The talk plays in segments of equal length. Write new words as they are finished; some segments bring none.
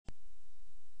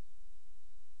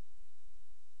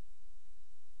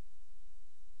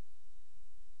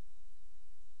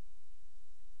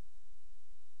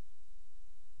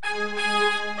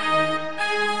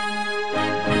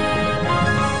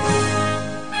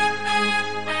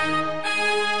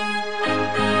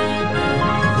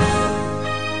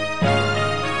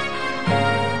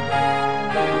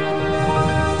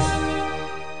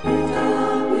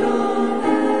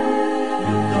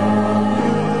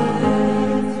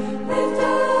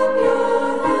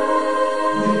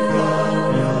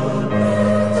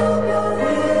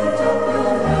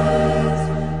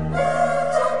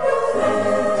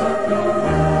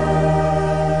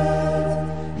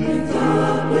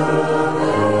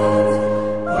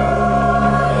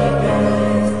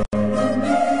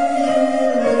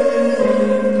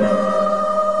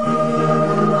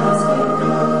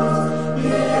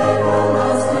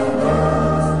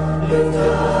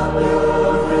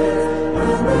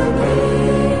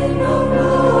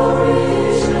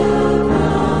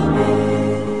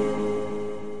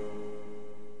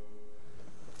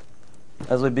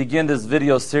As we begin this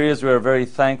video series, we are very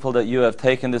thankful that you have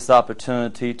taken this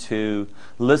opportunity to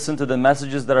listen to the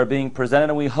messages that are being presented,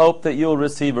 and we hope that you will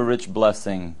receive a rich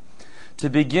blessing.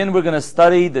 To begin, we're going to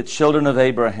study the children of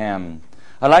Abraham.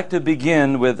 I'd like to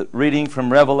begin with reading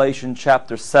from Revelation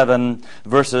chapter 7,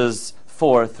 verses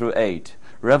 4 through 8.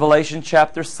 Revelation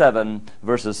chapter 7,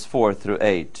 verses 4 through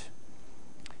 8.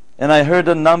 And I heard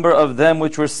the number of them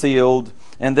which were sealed,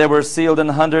 and there were sealed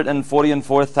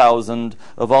 144,000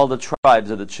 of all the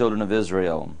tribes of the children of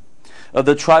Israel. Of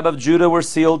the tribe of Judah were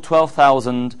sealed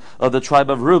 12,000. Of the tribe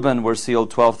of Reuben were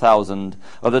sealed 12,000.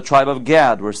 Of the tribe of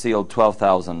Gad were sealed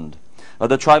 12,000. Of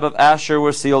the tribe of Asher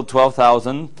were sealed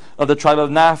 12,000. Of the tribe of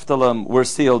Naphtali were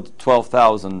sealed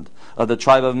 12,000. Of the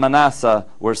tribe of Manasseh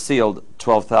were sealed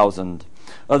 12,000.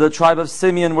 Of the tribe of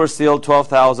Simeon were sealed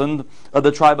 12,000. Of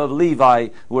the tribe of Levi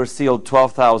were sealed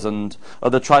 12,000.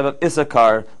 Of the tribe of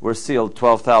Issachar were sealed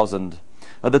 12,000.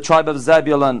 Of the tribe of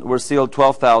Zebulun were sealed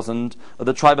 12,000. Of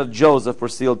the tribe of Joseph were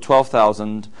sealed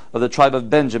 12,000. Of the tribe of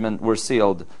Benjamin were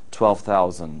sealed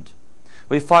 12,000.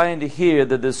 We find here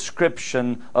the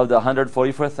description of the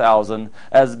 144,000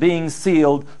 as being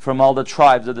sealed from all the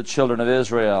tribes of the children of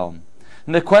Israel.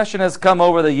 And the question has come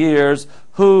over the years,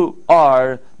 who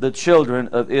are the children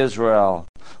of Israel?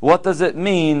 What does it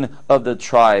mean of the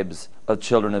tribes of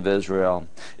children of Israel?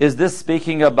 Is this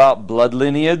speaking about blood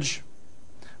lineage?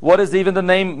 What is even the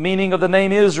meaning of the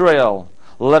name Israel?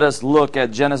 Let us look at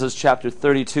Genesis chapter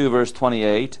 32, verse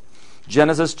 28.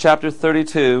 Genesis chapter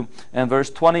 32 and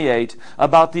verse 28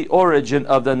 about the origin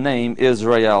of the name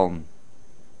Israel.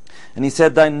 And he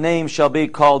said, Thy name shall be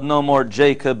called no more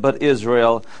Jacob, but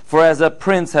Israel. For as a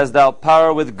prince hast thou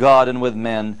power with God and with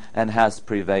men, and hast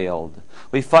prevailed.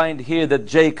 We find here that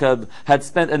Jacob had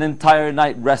spent an entire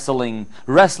night wrestling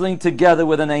together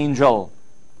with an angel.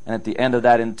 And at the end of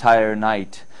that entire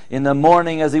night, in the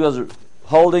morning as he was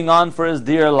holding on for his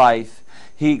dear life,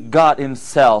 he got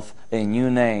himself a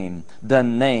new name. The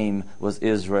name was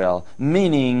Israel,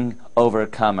 meaning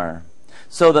overcomer.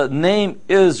 So the name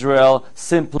Israel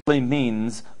simply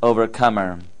means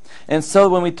overcomer. And so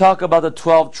when we talk about the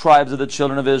 12 tribes of the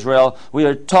children of Israel, we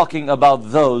are talking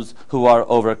about those who are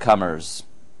overcomers.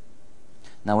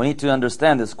 Now we need to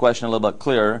understand this question a little bit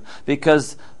clearer,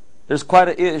 because there's quite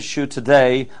an issue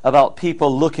today about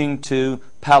people looking to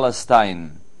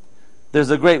Palestine. There's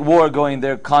a great war going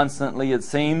there constantly, it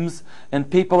seems,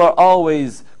 and people are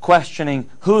always questioning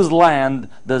whose land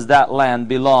does that land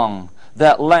belong.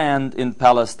 That land in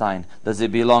Palestine, does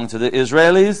it belong to the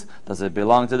Israelis? Does it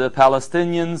belong to the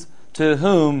Palestinians? To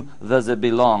whom does it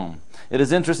belong? It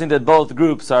is interesting that both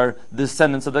groups are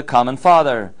descendants of the common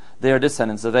father. They are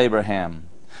descendants of Abraham.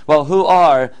 Well, who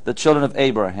are the children of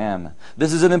Abraham?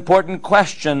 This is an important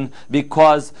question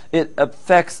because it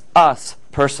affects us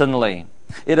personally.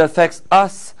 It affects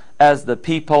us as the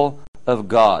people of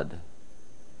God.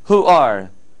 Who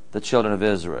are the children of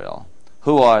Israel?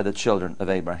 Who are the children of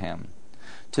Abraham?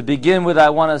 To begin with, I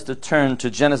want us to turn to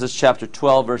Genesis chapter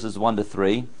 12, verses 1 to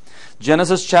 3.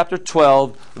 Genesis chapter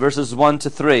 12, verses 1 to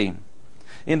 3.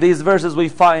 In these verses we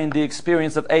find the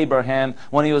experience of Abraham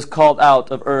when he was called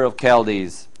out of Ur of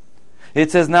Chaldees. It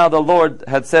says, Now the Lord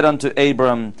had said unto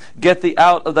Abram, Get thee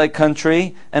out of thy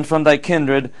country, and from thy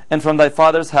kindred, and from thy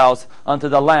father's house, unto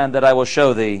the land that I will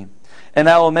show thee. And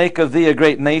I will make of thee a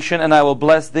great nation, and I will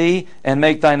bless thee, and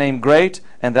make thy name great,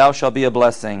 and thou shalt be a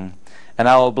blessing. And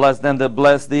I will bless them that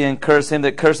bless thee, and curse him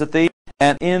that curseth thee,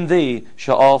 and in thee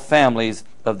shall all families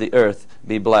of the earth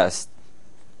be blessed.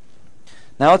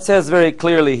 Now it says very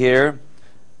clearly here,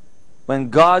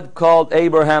 when God called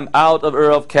Abraham out of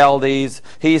Ur of Chaldees,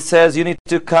 He says you need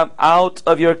to come out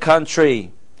of your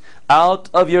country, out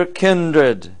of your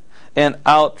kindred, and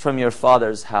out from your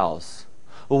father's house.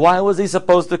 Why was he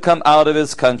supposed to come out of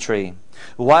his country?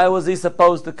 Why was he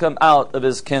supposed to come out of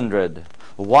his kindred?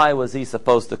 Why was he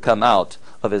supposed to come out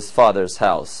of his father's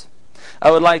house?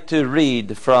 I would like to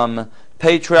read from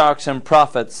Patriarchs and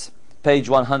Prophets, page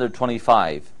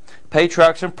 125.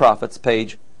 Patriarchs and Prophets,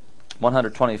 page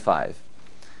 125.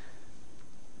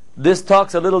 This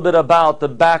talks a little bit about the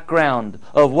background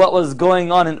of what was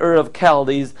going on in Ur of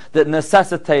Chaldees that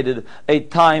necessitated a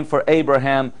time for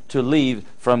Abraham to leave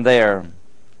from there.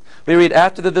 We read,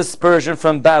 After the dispersion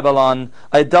from Babylon,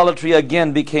 idolatry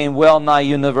again became well nigh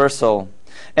universal.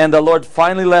 And the Lord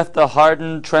finally left the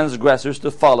hardened transgressors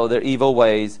to follow their evil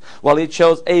ways, while He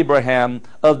chose Abraham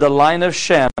of the line of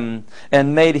Shem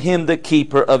and made him the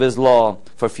keeper of His law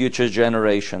for future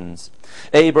generations.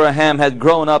 Abraham had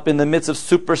grown up in the midst of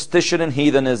superstition and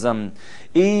heathenism.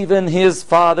 Even his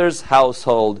father's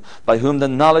household, by whom the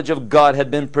knowledge of God had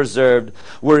been preserved,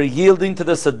 were yielding to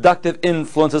the seductive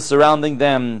influences surrounding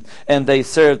them, and they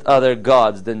served other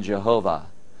gods than Jehovah.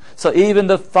 So even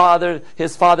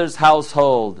his father's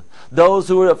household, those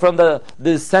who were from the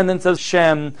descendants of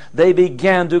Shem, they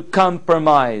began to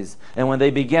compromise. And when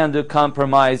they began to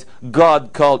compromise,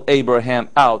 God called Abraham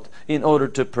out in order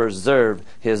to preserve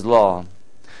His law.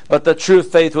 But the true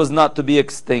faith was not to be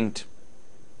extinct.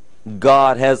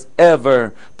 God has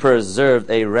ever preserved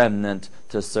a remnant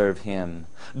to serve Him.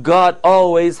 God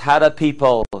always had a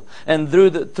people, and through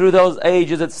those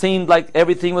ages it seemed like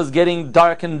everything was getting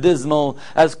dark and dismal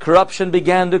as corruption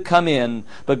began to come in.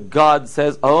 But God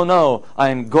says, oh no, I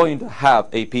am going to have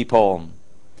a people.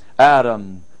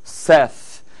 Adam,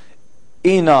 Seth,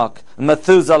 Enoch,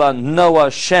 Methuselah, Noah,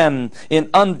 Shem, in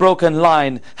unbroken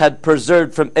line, had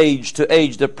preserved from age to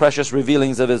age the precious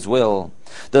revealings of His will.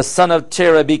 The son of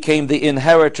Terah became the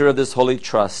inheritor of this holy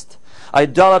trust.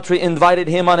 Idolatry invited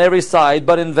him on every side,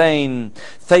 but in vain.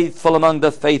 Faithful among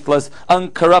the faithless,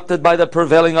 uncorrupted by the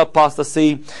prevailing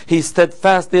apostasy, he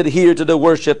steadfastly adhered to the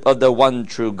worship of the one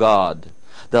true God.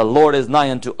 The Lord is nigh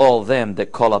unto all them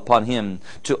that call upon Him,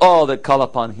 to all that call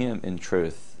upon Him in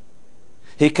truth.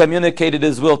 He communicated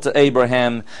His will to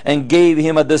Abraham and gave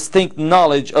him a distinct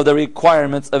knowledge of the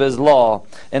requirements of His law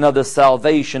and of the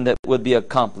salvation that would be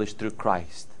accomplished through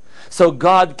Christ. So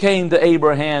God came to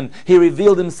Abraham. He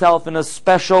revealed Himself in a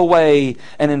special way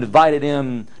and invited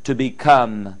him to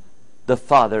become the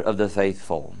father of the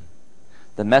faithful.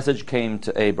 The message came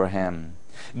to Abraham: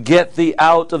 get thee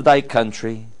out of thy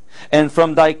country, and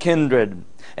from thy kindred,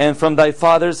 and from thy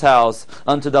father's house,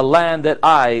 unto the land that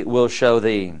I will show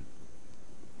thee.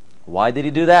 Why did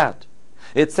He do that?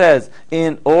 It says,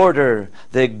 in order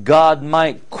that God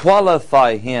might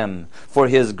qualify him for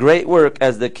His great work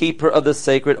as the keeper of the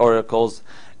sacred oracles,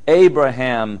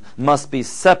 Abraham must be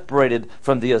separated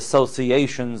from the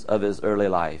associations of his early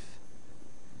life.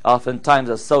 Oftentimes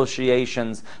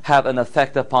associations have an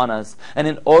effect upon us, and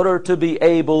in order to be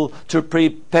able to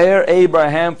prepare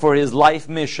Abraham for his life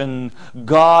mission,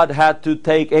 God had to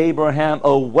take Abraham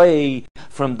away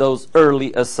from those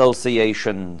early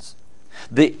associations.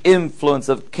 The influence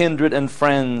of kindred and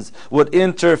friends would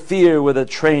interfere with the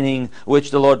training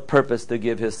which the Lord purposed to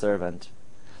give His servant.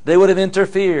 They would have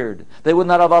interfered. They would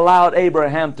not have allowed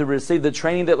Abraham to receive the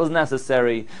training that was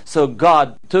necessary. So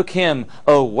God took him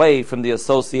away from the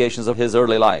associations of his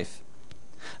early life.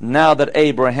 Now that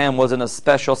Abraham was in a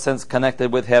special sense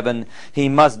connected with heaven, he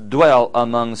must dwell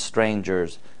among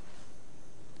strangers.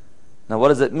 Now what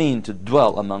does it mean to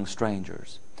dwell among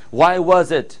strangers? Why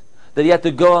was it that he had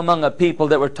to go among a people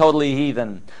that were totally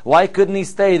heathen? Why couldn't he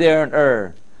stay there in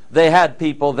Ur? They had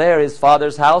people there. His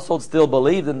father's household still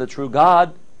believed in the true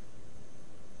God.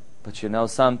 But you know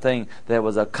something? There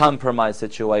was a compromise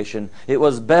situation. It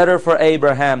was better for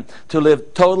Abraham to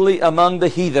live totally among the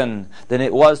heathen than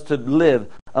it was to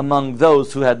live among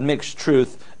those who had mixed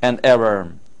truth and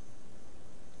error.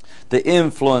 The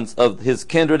influence of his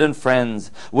kindred and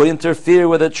friends would interfere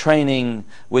with the training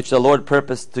which the Lord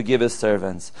purposed to give His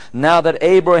servants. Now that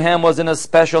Abraham was in a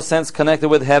special sense connected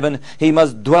with heaven, he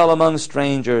must dwell among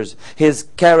strangers. His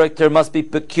character must be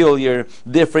peculiar,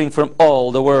 differing from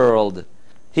all the world.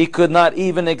 He could not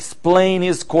even explain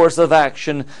his course of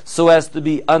action so as to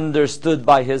be understood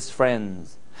by his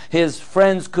friends. His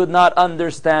friends could not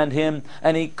understand him,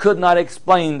 and he could not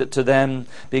explain it to them,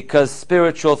 because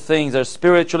spiritual things are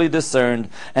spiritually discerned,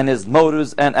 and his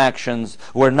motives and actions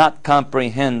were not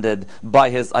comprehended by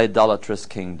his idolatrous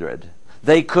kindred.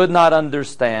 They could not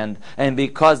understand, and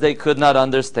because they could not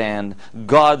understand,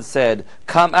 God said,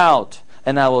 come out,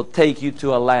 and I will take you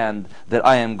to a land that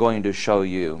I am going to show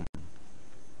you.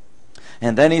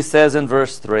 And then He says in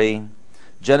verse 3,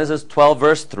 Genesis 12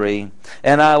 verse 3,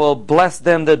 and I will bless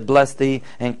them that bless thee,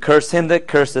 and curse him that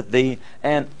curseth thee,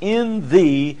 and in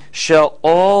thee shall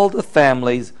all the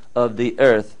families of the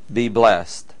earth be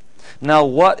blessed. Now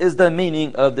what is the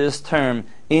meaning of this term,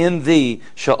 in thee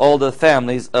shall all the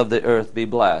families of the earth be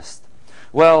blessed?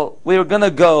 Well, we're going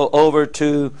to go over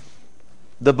to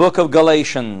the book of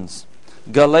Galatians.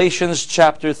 Galatians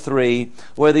chapter 3,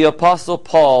 where the Apostle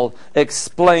Paul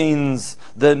explains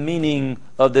the meaning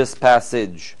of this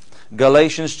passage.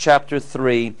 Galatians chapter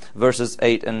 3, verses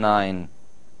 8 and 9.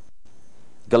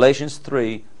 Galatians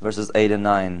 3, verses 8 and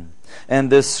 9.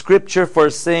 And the scripture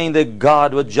foreseeing that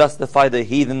God would justify the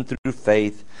heathen through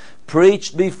faith,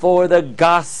 preached before the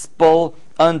gospel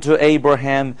unto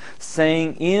Abraham,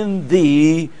 saying, in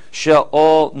thee shall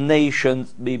all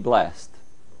nations be blessed.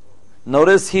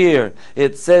 Notice here,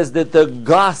 it says that the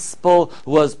gospel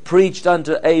was preached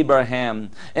unto Abraham.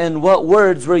 And what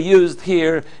words were used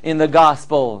here in the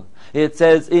gospel? It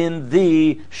says, in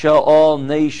thee shall all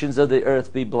nations of the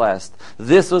earth be blessed.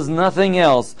 This was nothing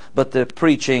else but the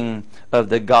preaching of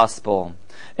the gospel.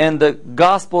 And the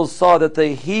gospel saw that the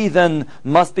heathen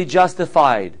must be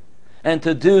justified. And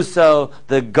to do so,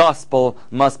 the gospel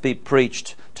must be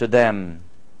preached to them.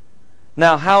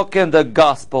 Now, how can the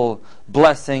gospel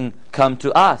blessing come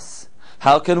to us?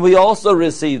 How can we also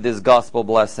receive this gospel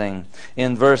blessing?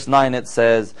 In verse 9 it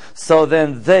says, so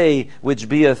then they which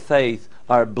be of faith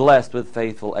are blessed with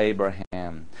faithful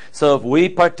Abraham. So if we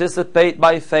participate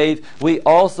by faith, we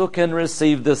also can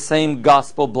receive the same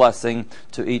gospel blessing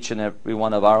to each and every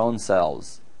one of our own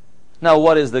selves. Now,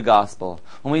 what is the gospel?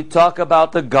 When we talk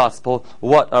about the gospel,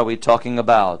 what are we talking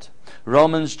about?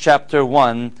 Romans chapter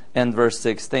 1 and verse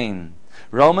 16.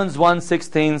 Romans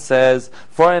 1:16 says,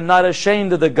 for I am not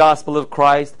ashamed of the gospel of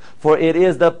Christ, for it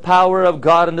is the power of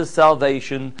God unto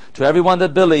salvation to everyone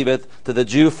that believeth, to the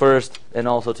Jew first, and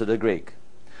also to the Greek.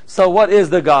 So what is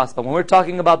the gospel? When we're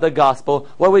talking about the gospel,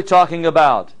 what are we talking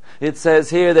about? It says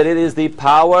here that it is the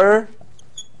power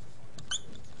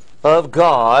of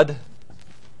God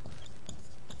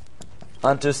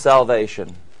unto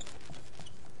salvation.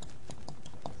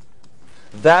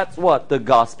 That's what the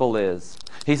gospel is.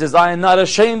 He says, I am not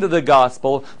ashamed of the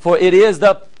gospel, for it is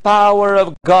the power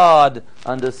of God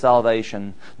unto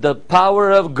salvation. The power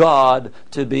of God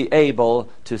to be able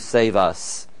to save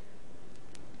us.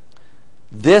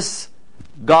 This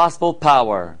gospel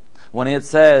power, when it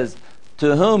says,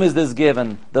 to whom is this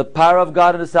given? The power of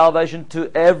God unto salvation to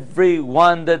every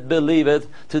one that believeth,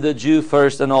 to the Jew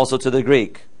first and also to the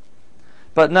Greek.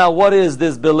 But now, what is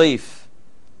this belief?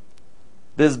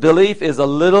 This belief is a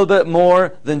little bit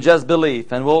more than just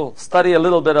belief, and we'll study a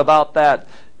little bit about that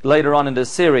later on in this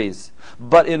series.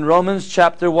 But in Romans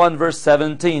chapter 1 verse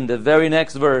 17, the very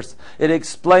next verse, it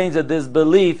explains that this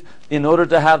belief, in order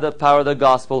to have the power of the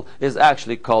gospel, is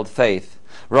actually called faith.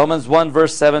 Romans 1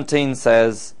 verse 17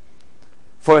 says,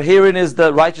 for herein is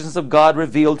the righteousness of God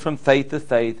revealed from faith to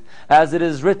faith, as it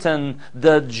is written,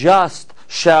 the just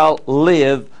shall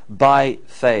live by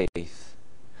faith.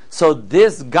 So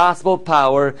this gospel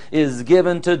power is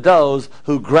given to those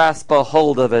who grasp a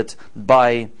hold of it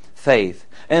by faith.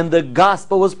 And the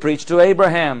gospel was preached to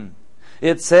Abraham.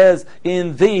 It says,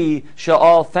 in thee shall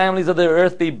all families of the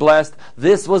earth be blessed.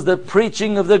 This was the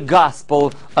preaching of the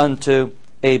gospel unto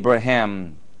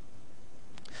Abraham.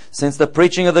 Since the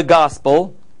preaching of the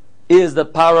gospel is the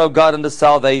power of God unto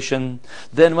salvation,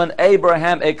 then when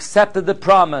Abraham accepted the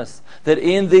promise that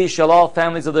in thee shall all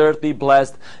families of the earth be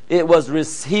blessed, he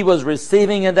was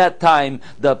receiving at that time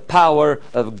the power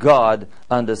of God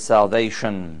unto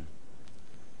salvation.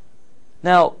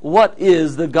 Now, what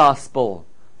is the gospel?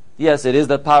 Yes, it is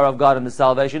the power of God unto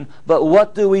salvation, but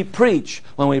what do we preach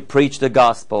when we preach the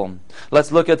gospel?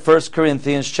 Let's look at 1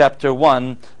 Corinthians chapter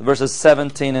 1, verses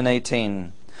 17 and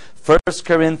 18. 1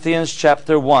 Corinthians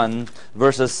chapter 1,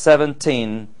 verses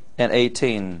 17 and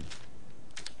 18.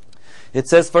 It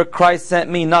says, for Christ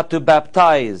sent me not to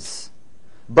baptize,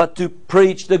 but to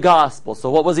preach the gospel.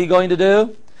 So what was he going to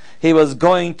do? He was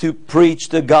going to preach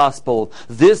the gospel.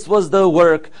 This was the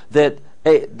work that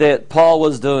Paul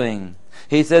was doing.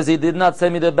 He says, he did not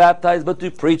send me to baptize, but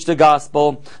to preach the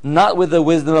gospel, not with the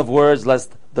wisdom of words,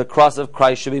 lest the cross of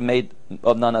Christ should be made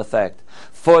of none effect.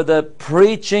 For the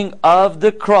preaching of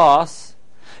the cross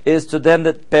is to them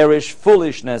that perish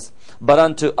foolishness, but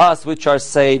unto us which are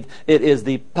saved, it is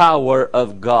the power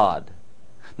of God.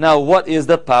 Now, what is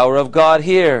the power of God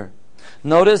here?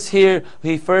 Notice here,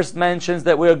 he first mentions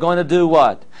that we're going to do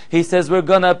what? He says we're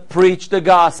going to preach the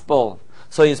gospel.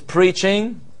 So he's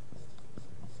preaching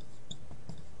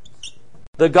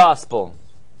the gospel.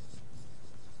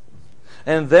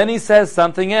 And then he says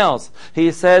something else.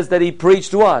 He says that he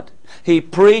preached what? He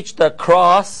preached the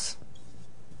cross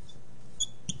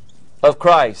of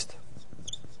Christ.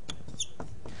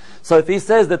 So if he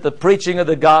says that the preaching of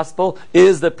the gospel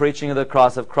is the preaching of the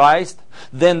cross of Christ,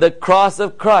 then the cross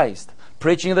of Christ,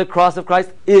 preaching of the cross of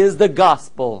Christ, is the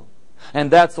gospel. And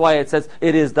that's why it says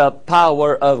it is the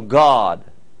power of God.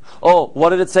 Oh, what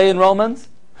did it say in Romans?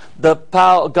 The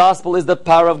gospel is the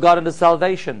power of God unto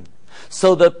salvation.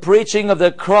 So the preaching of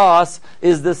the cross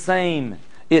is the same.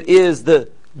 It is the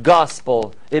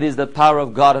gospel. It is the power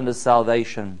of God unto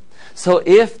salvation. So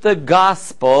if the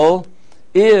gospel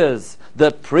is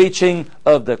the preaching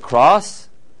of the cross,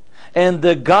 and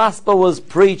the gospel was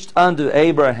preached unto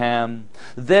Abraham,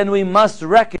 then we must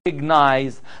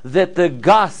recognize that the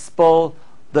gospel,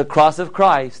 the cross of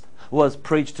Christ, was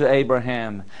preached to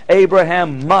Abraham.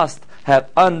 Abraham must have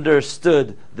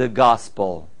understood the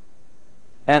gospel.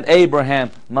 And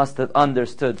Abraham must have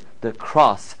understood the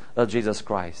cross of Jesus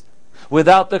Christ.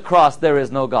 Without the cross, there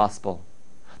is no gospel.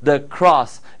 The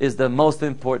cross is the most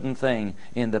important thing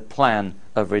in the plan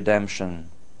of redemption.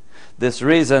 This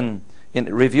reason,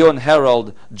 in Review and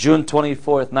Herald, June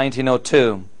 24th,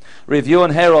 1902, Review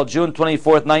and Herald, June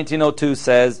 24th, 1902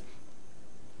 says,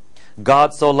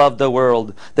 God so loved the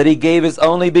world that He gave His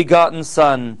only begotten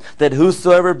Son, that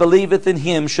whosoever believeth in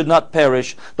Him should not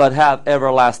perish, but have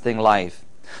everlasting life.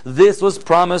 This was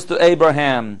promised to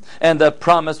Abraham, and the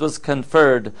promise was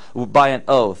conferred by an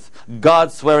oath,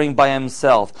 God swearing by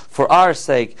Himself, for our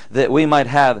sake, that we might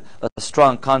have a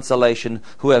strong consolation,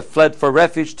 who have fled for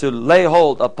refuge to lay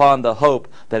hold upon the hope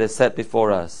that is set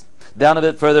before us. Down a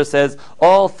bit further says,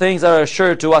 all things are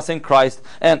assured to us in Christ,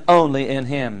 and only in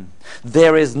Him.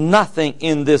 There is nothing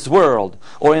in this world,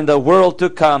 or in the world to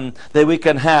come, that we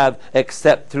can have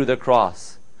except through the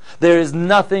cross. There is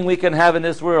nothing we can have in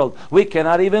this world. We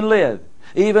cannot even live.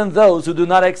 Even those who do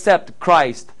not accept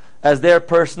Christ as their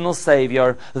personal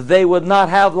Savior, they would not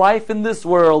have life in this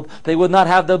world. They would not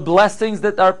have the blessings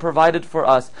that are provided for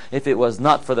us if it was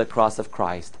not for the cross of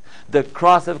Christ. The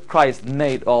cross of Christ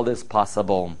made all this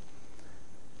possible.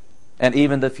 And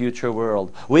even the future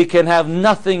world. We can have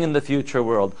nothing in the future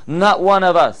world. Not one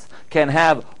of us can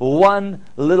have one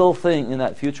little thing in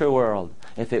that future world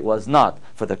if it was not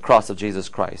for the cross of Jesus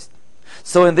Christ.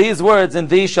 So in these words, in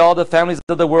these shall all the families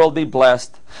of the world be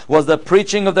blessed, was the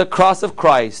preaching of the cross of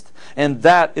Christ, and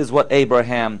that is what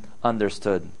Abraham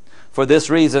understood. For this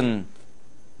reason,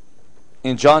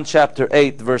 in John chapter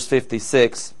 8, verse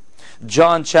 56,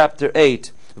 John chapter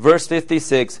 8, verse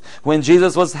 56, when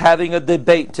Jesus was having a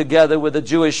debate together with the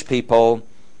Jewish people,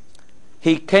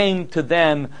 He came to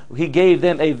them, He gave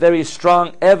them a very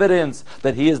strong evidence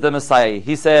that He is the Messiah.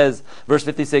 He says, verse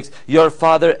 56, your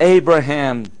father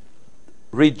Abraham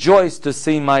rejoiced to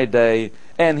see my day,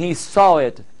 and he saw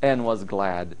it and was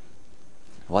glad.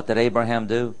 What did Abraham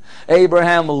do?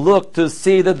 Abraham looked to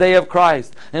see the day of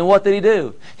Christ. And what did he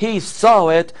do? He saw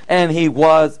it and he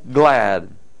was glad.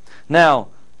 Now,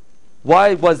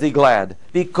 why was he glad?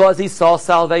 Because he saw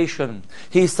salvation.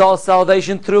 He saw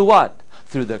salvation through what?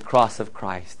 Through the cross of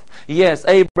Christ. Yes,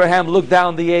 Abraham looked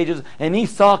down the ages and he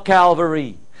saw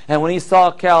Calvary. And when he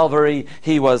saw Calvary,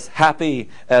 he was happy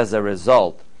as a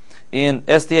result. In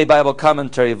SDA Bible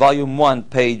Commentary, Volume 1,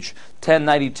 page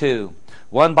 1092,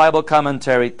 One Bible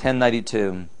Commentary,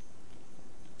 1092,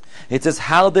 it says,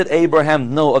 how did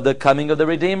Abraham know of the coming of the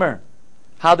Redeemer?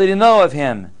 How did he know of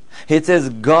Him? It says,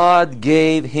 God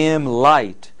gave him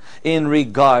light in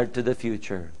regard to the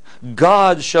future.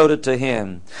 God showed it to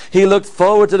him. He looked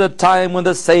forward to the time when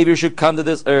the Savior should come to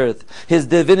this earth, His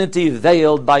divinity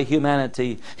veiled by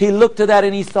humanity. He looked to that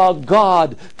and he saw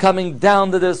God coming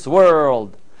down to this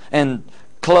world and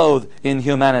clothed in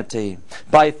humanity.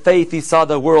 By faith he saw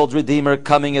the world's Redeemer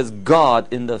coming as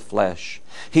God in the flesh.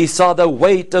 He saw the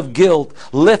weight of guilt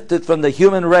lifted from the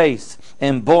human race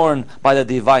and borne by the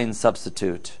divine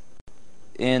substitute.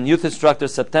 In Youth Instructor,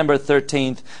 September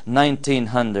 13th,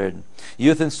 1900.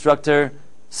 Youth Instructor,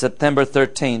 September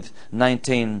 13th,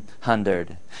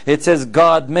 1900. It says,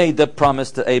 God made the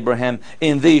promise to Abraham,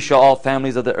 in thee shall all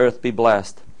families of the earth be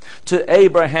blessed. To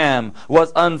Abraham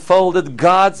was unfolded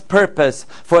God's purpose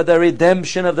for the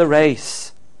redemption of the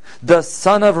race. The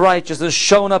Son of Righteousness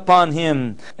shone upon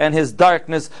him, and his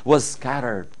darkness was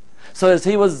scattered. So as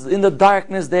he was in the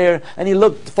darkness there, and he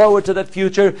looked forward to the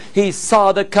future, he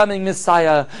saw the coming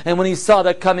Messiah. And when he saw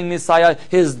the coming Messiah,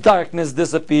 his darkness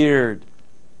disappeared.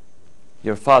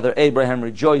 Your father Abraham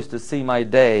rejoiced to see my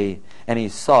day, and he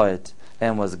saw it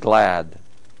and was glad.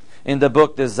 In the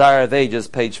book Desire of Ages,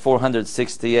 page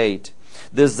 468.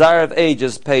 Desire of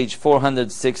Ages, page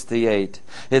 468.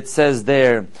 It says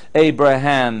there,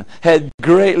 Abraham had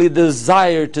greatly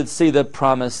desired to see the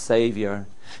promised Savior.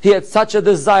 He had such a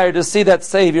desire to see that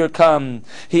Savior come.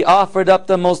 He offered up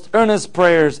the most earnest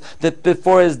prayers that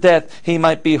before his death he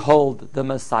might behold the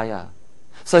Messiah.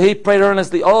 So he prayed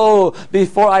earnestly, oh,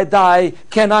 before I die,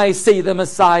 can I see the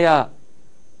Messiah?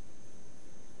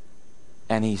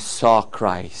 And he saw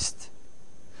Christ.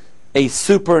 A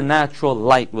supernatural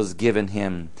light was given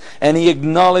him, and he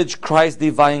acknowledged Christ's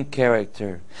divine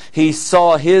character. He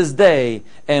saw his day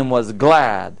and was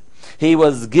glad. He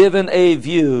was given a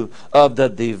view of the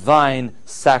divine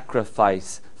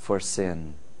sacrifice for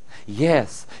sin.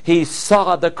 Yes, he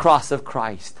saw the cross of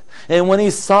Christ. And when he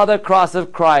saw the cross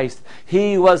of Christ,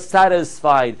 he was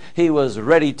satisfied. He was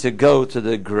ready to go to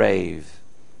the grave.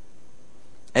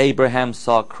 Abraham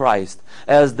saw Christ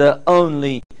as the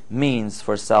only means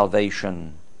for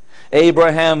salvation.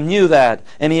 Abraham knew that,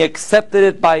 and he accepted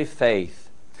it by faith.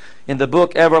 In the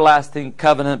book Everlasting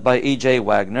Covenant by E.J.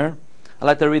 Wagner, I'd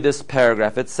like to read this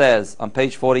paragraph. It says on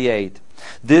page 48,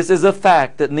 "This is a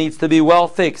fact that needs to be well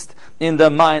fixed in the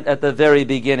mind at the very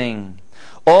beginning.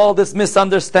 All these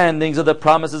misunderstandings of the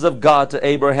promises of God to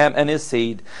Abraham and his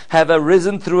seed have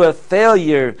arisen through a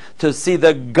failure to see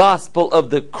the gospel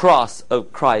of the cross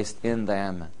of Christ in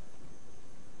them."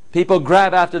 People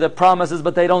grab after the promises,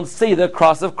 but they don't see the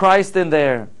cross of Christ in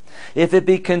there. If it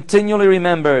be continually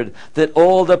remembered that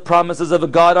all the promises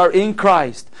of God are in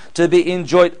Christ, to be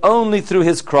enjoyed only through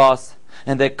His cross,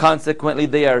 and that consequently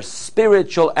they are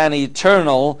spiritual and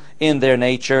eternal in their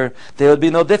nature, there would be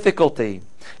no difficulty,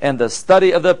 and the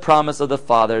study of the promise of the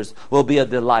fathers will be a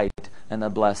delight and a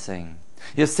blessing.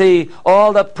 You see,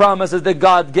 all the promises that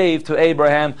God gave to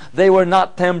Abraham, they were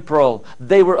not temporal.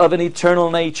 They were of an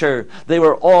eternal nature. They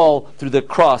were all through the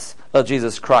cross of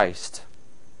Jesus Christ.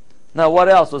 Now, what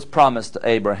else was promised to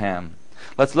Abraham?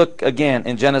 Let's look again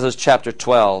in Genesis chapter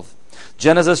 12.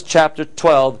 Genesis chapter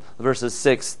 12, verses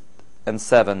 6 and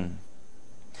 7.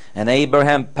 "And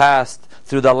Abraham passed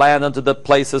through the land unto the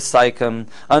place of Sychem,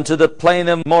 unto the plain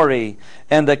of Moreh,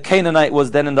 and the Canaanite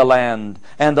was then in the land.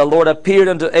 And the Lord appeared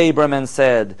unto Abram and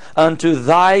said, Unto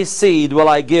thy seed will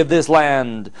I give this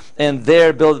land. And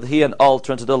there builded he an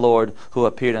altar unto the Lord, who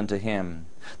appeared unto him."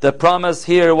 The promise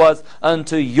here was,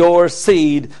 unto your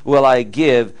seed will I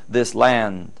give this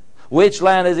land. Which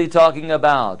land is he talking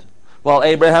about? Well,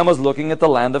 Abraham was looking at the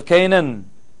land of Canaan.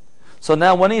 So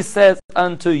now when he says,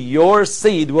 unto your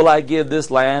seed will I give this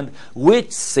land,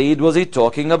 which seed was he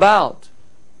talking about?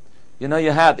 You know, you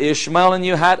had Ishmael and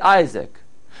you had Isaac.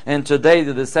 And today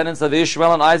the descendants of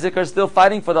Ishmael and Isaac are still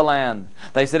fighting for the land.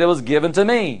 They said it was given to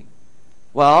me.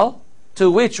 Well,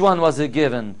 to which one was it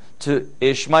given? To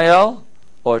Ishmael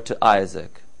or to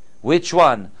Isaac? Which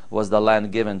one was the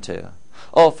land given to?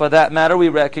 Oh, for that matter, we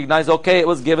recognize, okay, it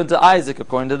was given to Isaac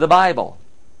according to the Bible.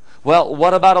 Well,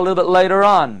 what about a little bit later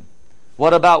on?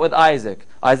 What about with Isaac?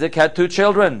 Isaac had two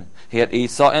children. He had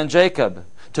Esau and Jacob.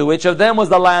 To which of them was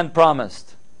the land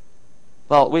promised?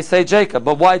 Well, we say Jacob,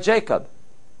 but why Jacob?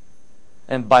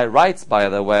 And by rights, by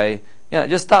the way,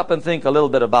 just stop and think a little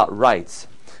bit about rights.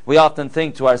 We often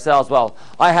think to ourselves, well,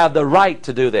 I have the right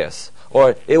to do this.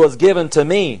 Or it was given to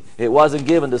me. It wasn't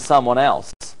given to someone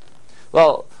else.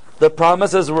 Well, the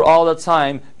promises were all the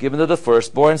time given to the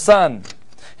firstborn son.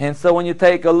 And so when you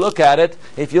take a look at it,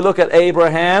 if you look at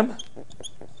Abraham,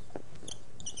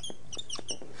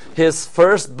 his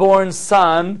firstborn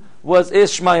son was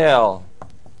Ishmael.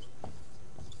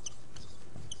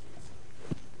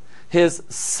 His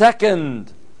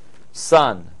second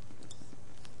son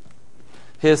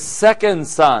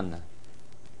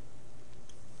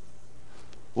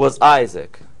was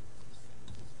Isaac.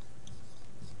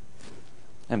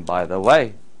 And by the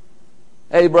way,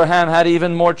 Abraham had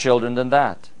even more children than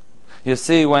that. You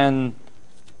see, when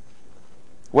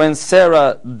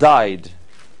Sarah died,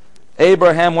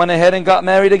 Abraham went ahead and got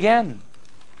married again.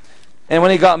 And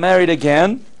when he got married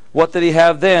again, what did he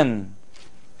have then?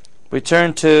 We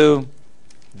turn to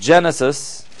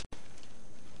Genesis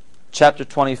chapter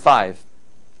 25.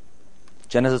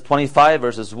 Genesis 25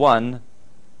 verses 1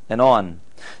 and on.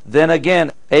 "Then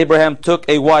again Abraham took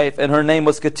a wife, and her name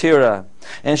was Keturah.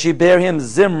 And she bare him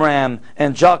Zimran,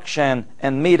 and Jokshan,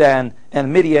 and Medan,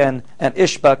 and Midian, and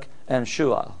Ishbak, and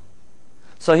Shual."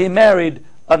 So he married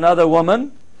another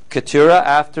woman, Keturah,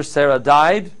 after Sarah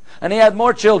died, and he had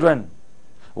more children.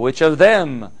 Which of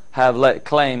them have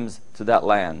claims to that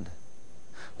land?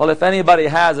 Well, if anybody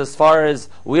has, as far as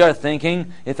we are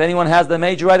thinking, if anyone has the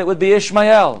major right, it would be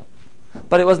Ishmael.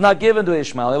 But it was not given to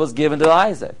Ishmael, it was given to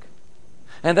Isaac.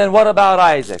 And then what about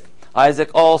Isaac?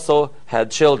 Isaac also had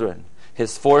children.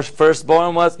 His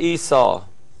firstborn was Esau.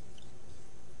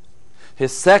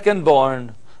 His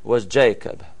secondborn was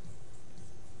Jacob.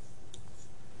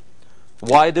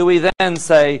 Why do we then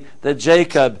say that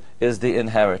Jacob is the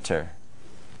inheritor?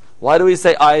 Why do we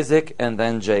say Isaac and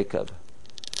then Jacob?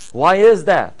 Why is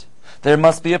that? There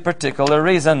must be a particular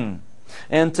reason.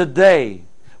 And today,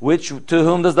 to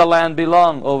whom does the land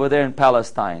belong over there in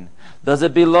Palestine? Does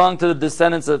it belong to the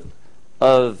descendants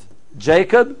of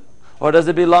Jacob, or does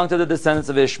it belong to the descendants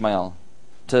of Ishmael?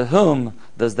 To whom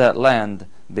does that land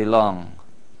belong?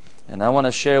 And I want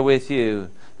to share with you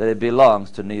that it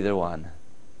belongs to neither one.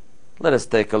 Let us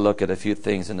take a look at a few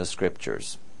things in the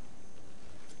Scriptures.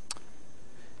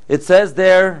 It says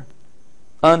there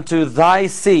unto thy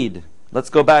seed. Let's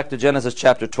go back to Genesis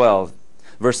chapter 12,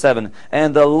 verse 7.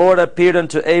 And the Lord appeared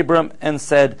unto Abram and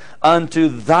said, unto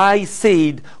thy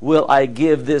seed will I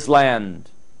give this land.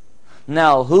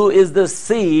 Now, who is the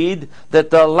seed that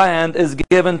the land is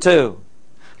given to?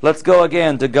 Let's go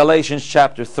again to Galatians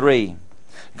chapter 3.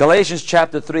 Galatians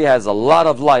chapter 3 has a lot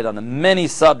of light on many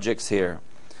subjects here,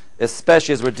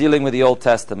 especially as we're dealing with the Old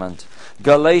Testament.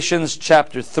 Galatians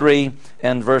chapter 3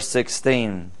 and verse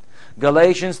 16.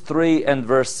 Galatians 3 and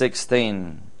verse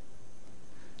 16.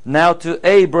 Now to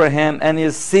Abraham and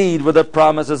his seed were the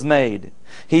promises made.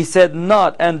 He said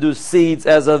not unto seeds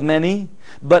as of many,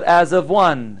 but as of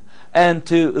one, and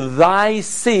to thy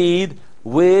seed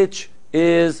which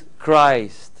is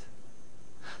Christ.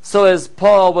 So as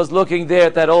Paul was looking there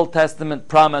at that Old Testament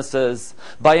promises,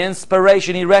 by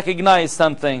inspiration he recognized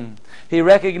something. He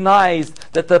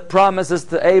recognized that the promises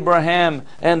to Abraham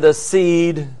and the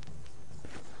seed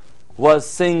was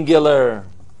singular.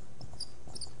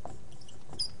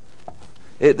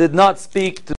 It did not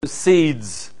speak to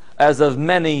seeds as of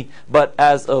many, but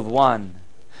as of one.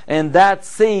 And that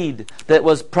seed that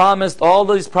was promised, all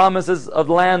these promises of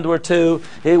land were to,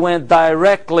 it went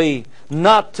directly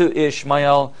not to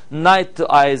Ishmael, not to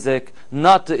Isaac,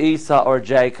 not to Esau or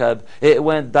Jacob. It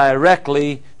went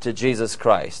directly to Jesus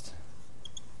Christ.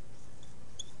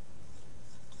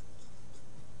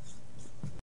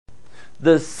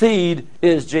 The seed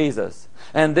is Jesus.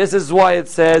 And this is why it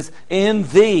says, in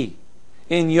thee,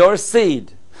 in your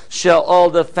seed, shall all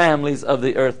the families of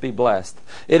the earth be blessed.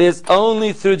 It is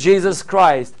only through Jesus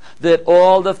Christ that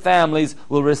all the families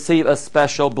will receive a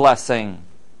special blessing.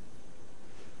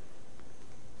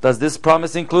 Does this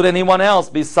promise include anyone else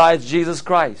besides Jesus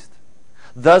Christ?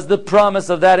 Does the promise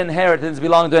of that inheritance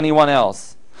belong to anyone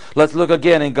else? Let's look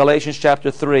again in Galatians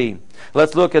chapter 3.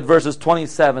 Let's look at verses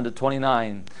 27 to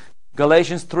 29.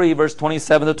 Galatians 3 verse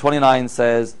 27 to 29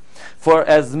 says, for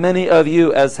as many of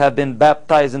you as have been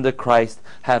baptized into Christ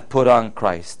have put on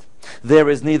Christ. There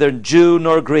is neither Jew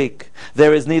nor Greek.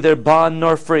 There is neither bond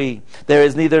nor free. There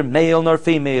is neither male nor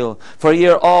female. For ye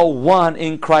are all one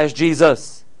in Christ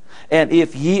Jesus. And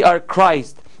if ye are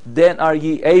Christ, then are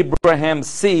ye Abraham's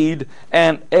seed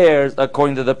and heirs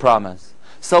according to the promise.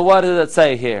 So what does it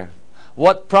say here?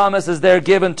 What promise is there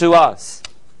given to us?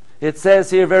 It says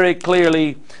here very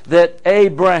clearly that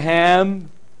Abraham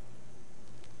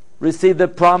received the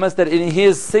promise that in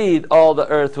his seed all the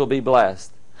earth will be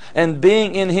blessed. And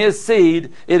being in his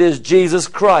seed, it is Jesus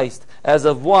Christ as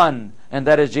of one, and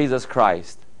that is Jesus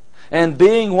Christ. And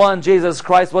being one Jesus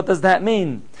Christ, what does that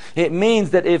mean? It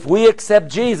means that if we accept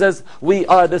Jesus, we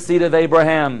are the seed of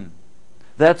Abraham.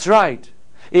 That's right.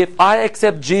 If I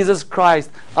accept Jesus Christ,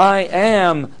 I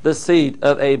am the seed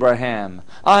of Abraham.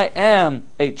 I am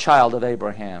a child of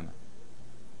Abraham.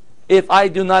 If I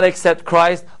do not accept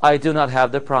Christ, I do not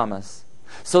have the promise.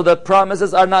 So the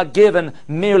promises are not given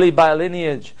merely by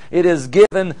lineage. It is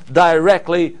given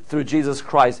directly through Jesus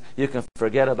Christ. You can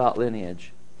forget about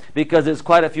lineage, because there's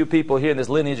quite a few people here in this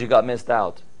lineage who got missed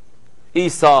out.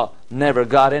 Esau never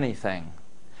got anything.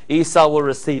 Esau will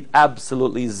receive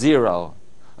absolutely zero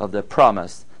of the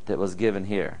promise that was given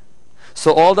here.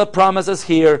 So all the promises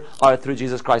here are through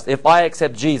Jesus Christ. If I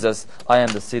accept Jesus, I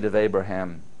am the seed of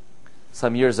Abraham.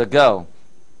 Some years ago,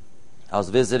 I was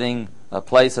visiting a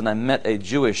place and I met a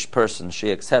Jewish person.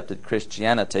 She accepted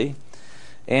Christianity.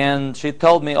 And she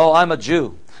told me, oh, I'm a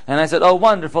Jew. And I said, oh,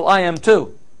 wonderful, I am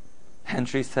too. And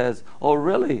she says, oh,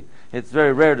 really? It's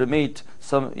very rare to meet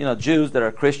some Jews that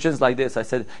are Christians like this. I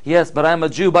said, yes, but I'm a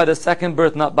Jew by the second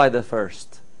birth, not by the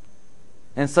first.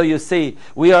 And so you see,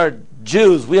 we are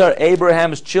Jews. We are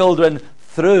Abraham's children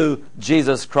through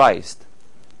Jesus Christ.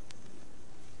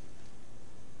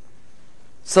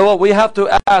 So what we have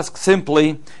to ask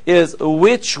simply is,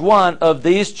 which one of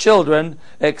these children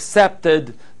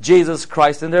accepted Jesus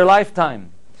Christ in their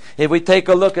lifetime? If we take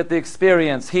a look at the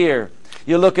experience here,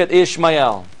 you look at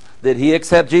Ishmael. Did he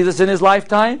accept Jesus in his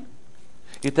lifetime?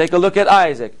 You take a look at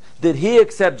Isaac. Did he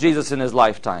accept Jesus in his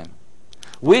lifetime?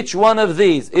 Which one of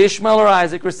these, Ishmael or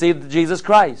Isaac, received Jesus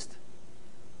Christ?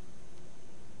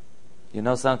 You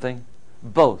know something?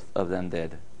 Both of them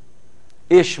did.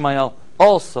 Ishmael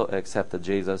also accepted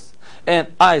Jesus, and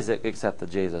Isaac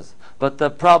accepted Jesus. But the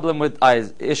problem with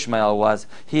Ishmael was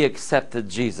he accepted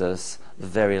Jesus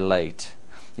very late.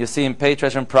 You see in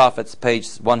Patriarchs and Prophets,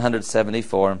 page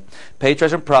 174,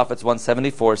 Patriarchs and Prophets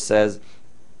 174 says,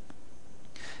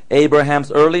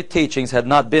 Abraham's early teachings had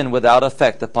not been without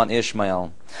effect upon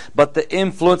Ishmael, but the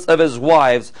influence of his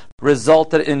wives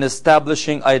resulted in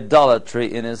establishing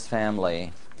idolatry in his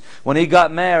family. When he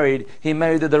got married, he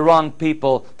married the wrong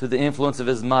people through the influence of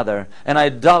his mother, and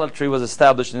idolatry was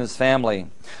established in his family.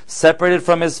 Separated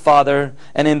from his father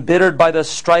and embittered by the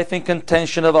strife and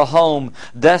contention of a home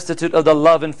destitute of the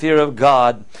love and fear of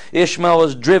God, Ishmael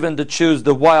was driven to choose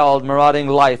the wild, marauding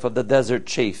life of the desert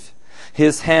chief,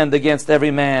 his hand against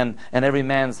every man and every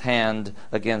man's hand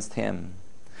against him.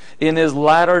 In his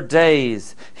latter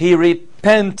days, he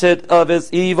repented of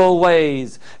his evil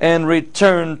ways and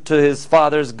returned to his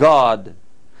father's God.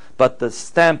 But the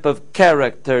stamp of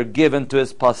character given to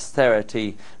his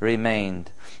posterity remained.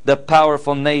 The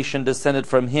powerful nation descended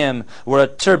from him were a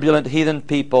turbulent heathen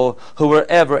people who were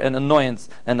ever an annoyance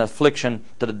and affliction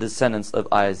to the descendants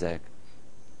of Isaac.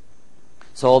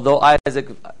 So although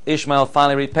Ishmael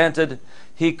finally repented,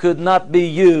 he could not be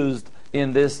used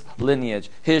in this lineage.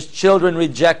 His children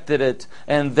rejected it,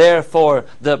 and therefore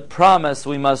the promise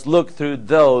we must look through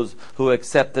those who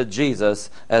accepted Jesus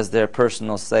as their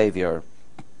personal Savior.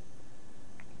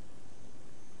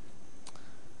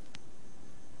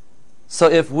 So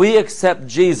if we accept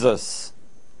Jesus,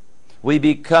 we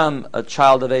become a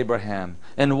child of Abraham.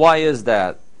 And why is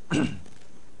that?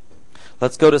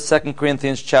 Let's go to 2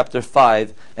 Corinthians chapter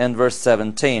 5 and verse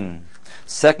 17.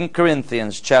 2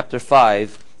 Corinthians chapter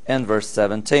 5 and verse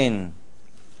 17.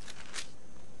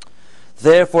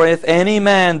 Therefore, if any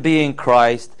man be in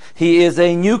Christ, he is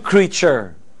a new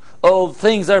creature. Old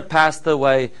things are passed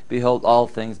away. Behold, all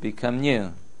things become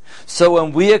new. So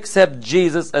when we accept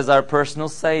Jesus as our personal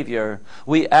Savior,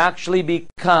 we actually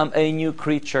become a new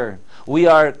creature. We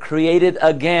are created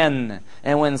again.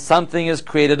 And when something is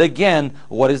created again,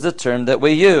 what is the term that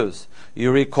we use?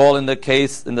 You recall in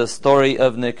the story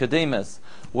of Nicodemus.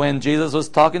 When Jesus was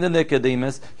talking to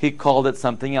Nicodemus, he called it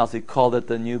something else. He called it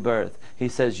the new birth. He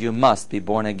says, you must be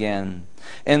born again.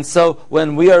 And so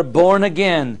when we are born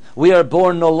again, we are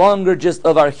born no longer just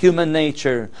of our human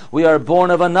nature. We are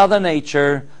born of another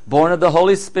nature, born of the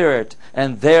Holy Spirit,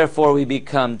 and therefore we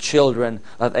become children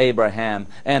of Abraham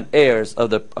and heirs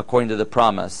of according to the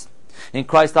promise. In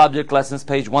Christ Object Lessons,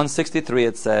 page 163,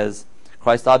 it says,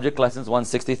 Christ Object Lessons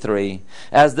 163,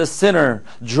 as the sinner,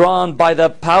 drawn by the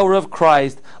power of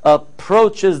Christ,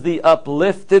 approaches the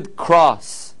uplifted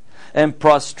cross and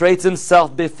prostrates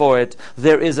himself before it,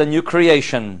 there is a new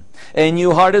creation. A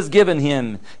new heart is given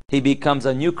him. He becomes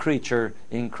a new creature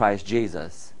in Christ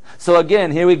Jesus. So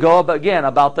again, here we go again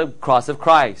about the cross of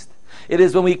Christ. It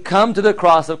is when we come to the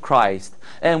cross of Christ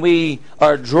and we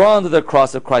are drawn to the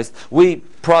cross of Christ, we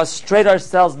prostrate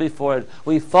ourselves before it,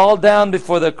 we fall down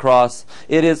before the cross.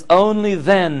 It is only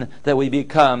then that we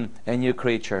become a new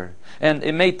creature. And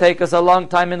it may take us a long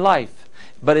time in life,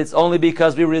 but it's only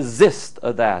because we resist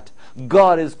that.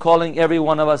 God is calling every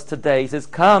one of us today. He says,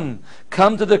 come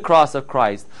to the cross of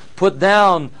Christ. Put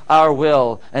down our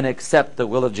will and accept the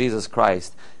will of Jesus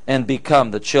Christ and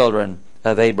become the children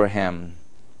of Abraham.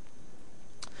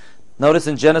 Notice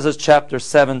in Genesis chapter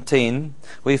 17,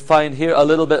 we find here a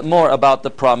little bit more about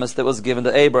the promise that was given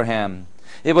to Abraham.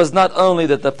 It was not only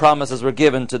that the promises were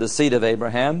given to the seed of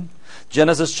Abraham.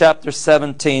 Genesis chapter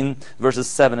 17, verses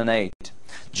 7 and 8.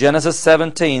 Genesis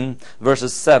 17,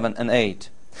 verses 7 and 8.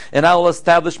 And I will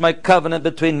establish my covenant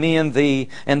between me and thee,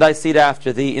 and thy seed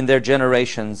after thee in their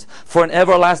generations, for an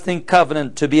everlasting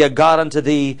covenant to be a God unto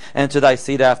thee, and to thy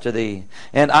seed after thee.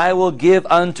 And I will give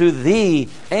unto thee,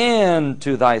 and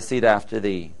to thy seed after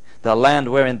thee, the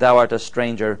land wherein thou art a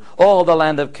stranger, all the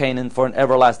land of Canaan for an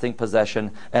everlasting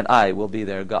possession, and I will be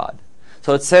their God.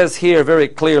 So it says here very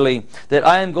clearly that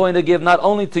I am going to give not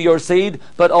only to your seed,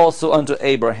 but also unto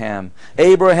Abraham.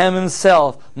 Abraham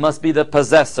himself must be the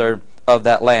possessor of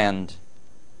that land.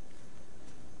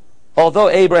 Although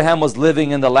Abraham was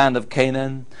living in the land of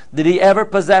Canaan, did he ever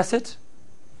possess it?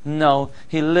 No,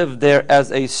 he lived there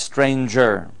as a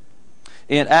stranger.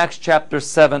 In Acts chapter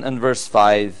 7 and verse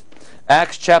 5,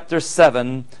 Acts chapter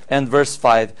 7 and verse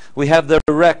 5, we have the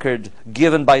record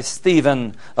given by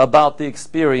Stephen about the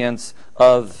experience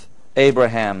of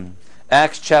Abraham.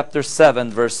 Acts chapter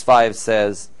 7 verse 5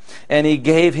 says, and he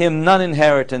gave him none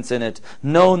inheritance in it,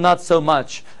 no, not so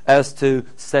much as to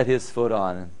set his foot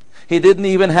on. He didn't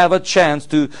even have a chance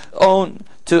to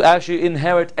actually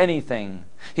inherit anything.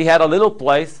 He had a little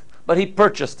place, but he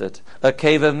purchased it, a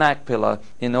cave of Machpelah,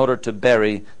 in order to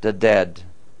bury the dead.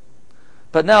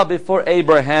 But now, before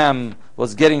Abraham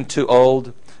was getting too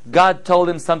old, God told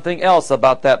him something else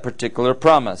about that particular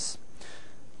promise.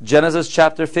 Genesis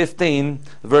chapter 15,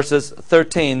 verses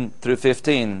 13 through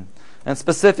 15. And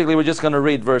specifically, we're just going to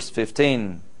read verse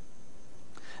 15.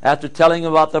 After telling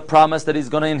him about the promise that he's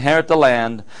going to inherit the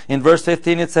land, in verse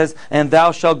 15 it says, and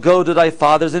thou shalt go to thy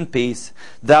fathers in peace,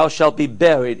 thou shalt be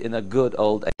buried in a good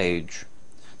old age.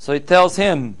 So he tells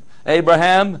him,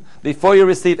 Abraham, before you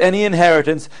receive any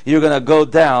inheritance, you're going to go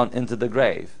down into the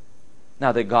grave.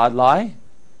 Now, did God lie?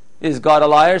 Is God a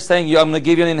liar saying, I'm going to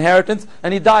give you an inheritance,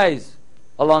 and he dies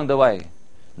along the way?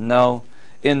 No.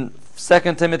 In 2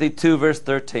 Timothy 2 verse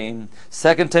 13,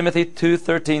 2 Timothy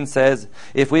 2:13 says,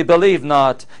 if we believe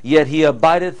not, yet he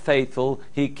abideth faithful,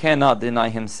 he cannot deny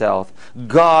himself.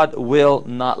 God will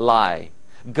not lie.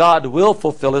 God will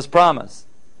fulfill his promise.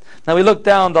 Now we look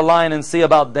down the line and see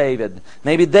about David.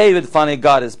 Maybe David finally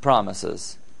got his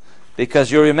promises.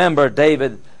 Because you remember,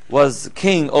 David was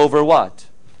king over what?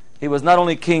 He was not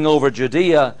only king over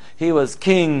Judea, he was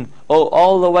king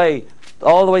all the way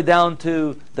down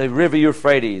to the river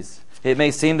Euphrates. It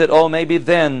may seem that, maybe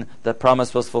then the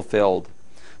promise was fulfilled.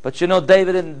 But you know,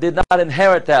 David did not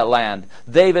inherit that land.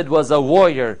 David was a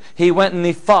warrior. He went and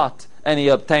he fought and he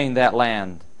obtained that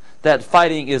land. That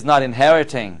fighting is not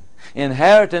inheriting.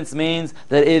 Inheritance means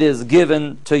that it is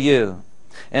given to you.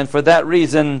 And for that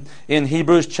reason, in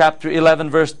Hebrews chapter 11,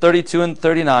 verse 32 and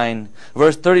 39,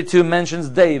 verse 32 mentions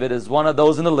David as one of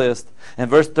those in the list. And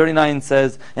verse 39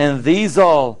 says, and these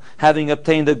all, having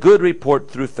obtained a good report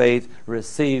through faith,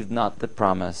 received not the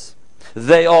promise.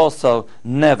 They also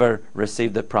never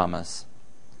received the promise.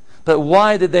 But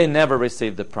why did they never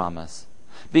receive the promise?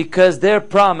 Because their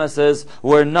promises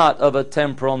were not of a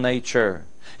temporal nature.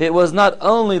 It was not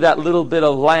only that little bit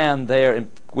of land there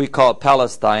we call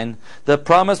Palestine. The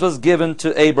promise was given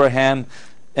to Abraham,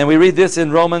 and we read this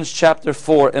in Romans chapter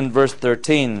 4 and verse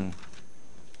 13.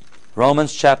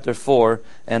 Romans chapter 4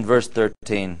 and verse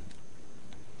 13.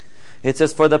 It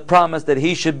says, for the promise that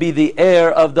he should be the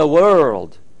heir of the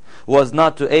world was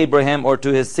not to Abraham or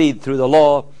to his seed through the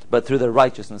law, but through the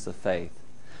righteousness of faith.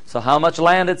 So how much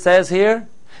land it says here?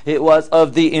 It was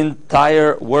of the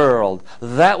entire world.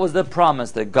 That was the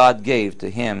promise that God gave to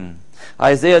him.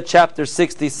 Isaiah chapter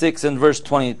 66 and verse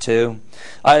 22.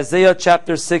 Isaiah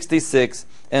chapter 66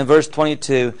 and verse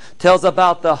 22 tells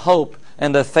about the hope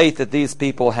and the faith that these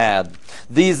people had.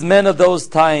 These men of those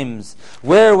times,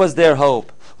 where was their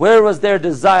hope? Where was their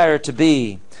desire to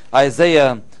be?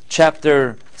 Isaiah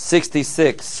chapter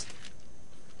 66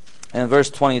 and verse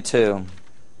 22.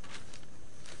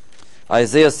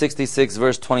 Isaiah 66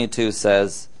 verse 22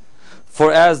 says,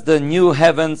 for as the new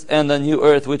heavens and the new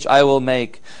earth which I will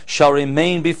make shall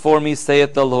remain before me,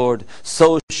 saith the Lord,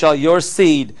 so shall your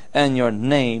seed and your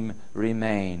name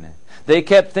remain. They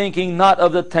kept thinking not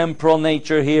of the temporal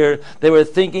nature here. They were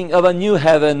thinking of a new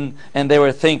heaven and they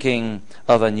were thinking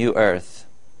of a new earth.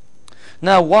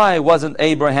 Now, why wasn't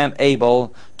Abraham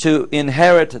able to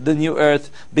inherit the new earth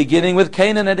beginning with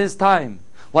Canaan at his time?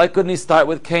 Why couldn't he start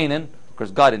with Canaan? Of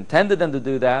course, God intended them to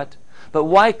do that. But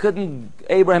why couldn't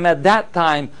Abraham at that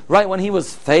time, right when he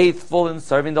was faithful in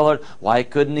serving the Lord, why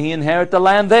couldn't he inherit the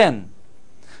land then?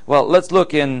 Well, let's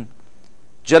look in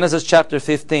Genesis chapter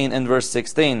 15 and verse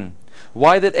 16.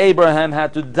 Why did Abraham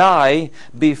have to die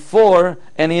before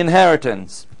any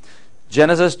inheritance?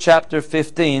 Genesis chapter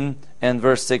 15 and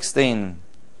verse 16.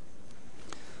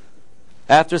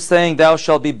 After saying, thou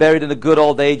shalt be buried in a good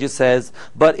old age, it says,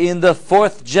 but in the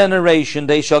fourth generation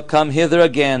they shall come hither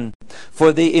again,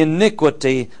 for the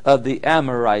iniquity of the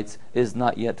Amorites is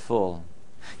not yet full.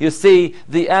 You see,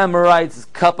 the Amorites'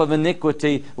 cup of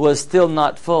iniquity was still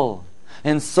not full.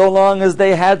 And so long as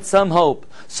they had some hope,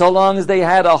 so long as they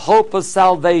had a hope of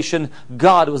salvation,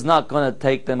 God was not going to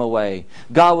take them away.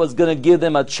 God was going to give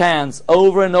them a chance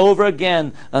over and over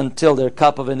again until their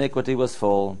cup of iniquity was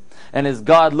full. And as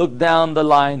God looked down the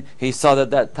line, He saw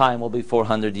that that time will be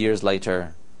 400 years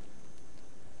later.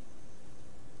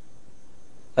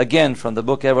 Again, from the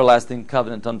book Everlasting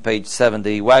Covenant on page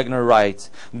 70, Wagner writes,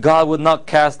 God would not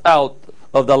cast out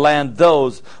of the land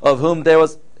those of whom there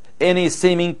was any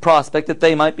seeming prospect that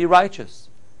they might be righteous.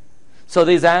 So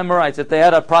these Amorites, if they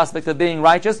had a prospect of being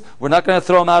righteous, we're not going to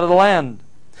throw them out of the land.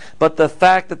 But the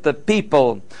fact that the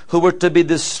people who were to be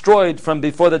destroyed from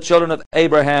before the children of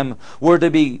Abraham were to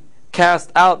be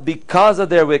cast out because of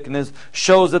their wickedness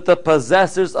shows that the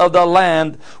possessors of the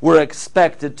land were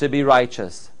expected to be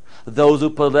righteous. Those who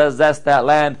possess that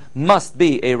land must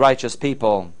be a righteous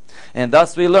people. And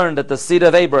thus we learn that the seed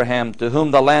of Abraham, to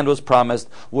whom the land was promised,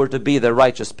 were to be the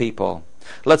righteous people.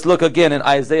 Let's look again in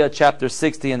Isaiah chapter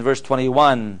 60 and verse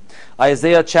 21.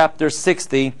 Isaiah chapter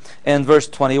 60 and verse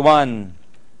 21.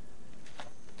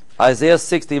 Isaiah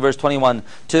 60 verse 21.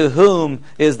 To whom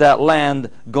is that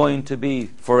land going to be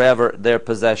forever their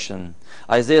possession?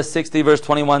 Isaiah 60 verse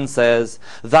 21 says,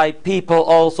 Thy people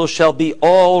also shall be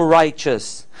all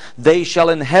righteous. They shall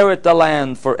inherit the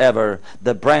land forever,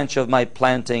 the branch of my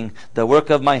planting, the work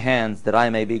of my hands, that I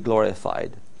may be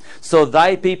glorified. So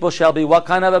thy people shall be what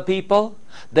kind of a people?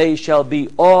 They shall be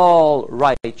all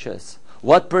righteous.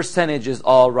 What percentage is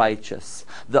all righteous?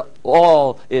 The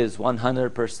all is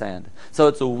 100%. So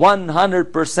it's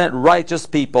 100% righteous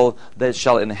people that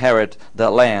shall inherit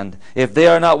the land. If they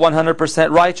are not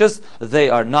 100% righteous, they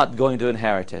are not going to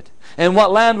inherit it. And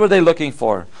what land were they looking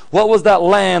for? What was that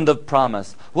land of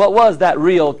promise? What was that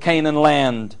real Canaan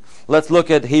land? Let's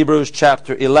look at Hebrews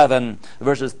chapter 11,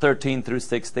 verses 13 through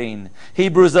 16.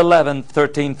 Hebrews 11,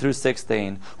 13 through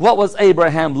 16. What was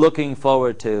Abraham looking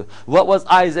forward to? What was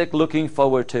Isaac looking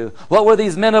forward to? What were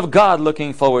these men of God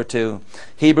looking forward to?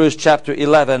 Hebrews chapter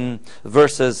 11,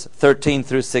 verses 13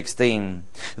 through 16.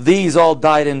 These all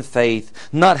died in faith,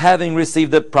 not having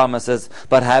received the promises,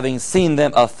 but having seen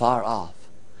them afar off.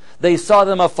 They saw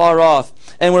them afar off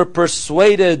and were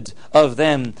persuaded of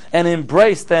them and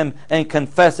embraced them and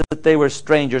confessed that they were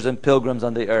strangers and pilgrims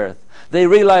on the earth. They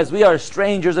realized we are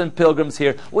strangers and pilgrims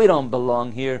here. We don't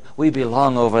belong here. We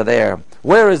belong over there.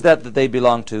 Where is that they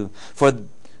belong to? For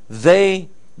they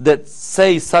that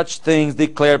say such things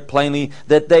declare plainly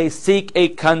that they seek a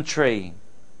country.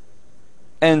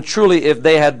 And truly, if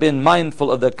they had been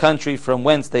mindful of the country from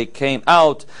whence they came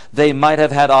out, they might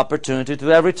have had opportunity to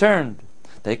have returned.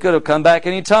 They could have come back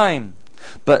any time.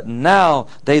 But now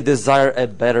they desire a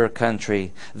better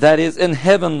country, that is in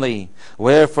heavenly.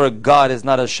 Wherefore God is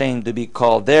not ashamed to be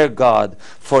called their God,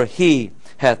 for He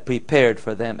hath prepared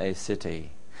for them a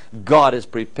city. God is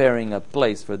preparing a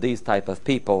place for these type of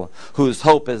people, whose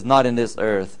hope is not in this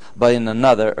earth, but in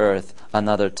another earth,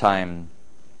 another time.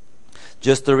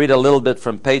 Just to read a little bit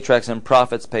from Patriarchs and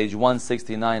Prophets, page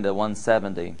 169 to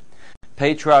 170.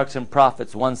 Patriarchs and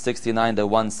Prophets 169 to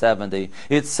 170.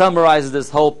 It summarizes this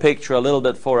whole picture a little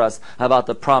bit for us about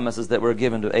the promises that were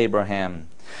given to Abraham.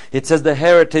 It says the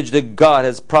heritage that God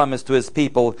has promised to His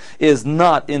people is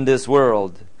not in this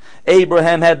world.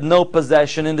 Abraham had no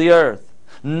possession in the earth.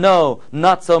 No,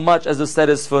 not so much as to set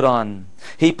his foot on.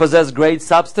 He possessed great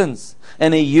substance,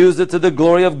 and he used it to the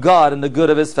glory of God and the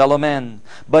good of his fellow men.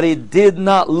 But he did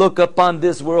not look upon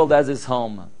this world as his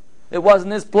home. It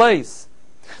wasn't his place.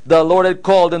 The Lord had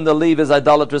called him to leave his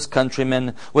idolatrous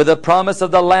countrymen with the promise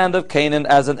of the land of Canaan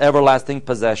as an everlasting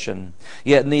possession.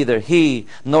 Yet neither he,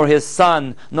 nor his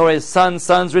son, nor his son's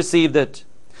sons received it.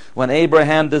 When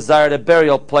Abraham desired a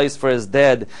burial place for his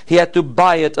dead, he had to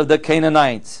buy it of the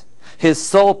Canaanites. His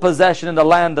sole possession in the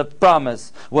land of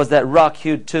promise was that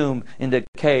rock-hewn tomb in the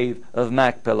cave of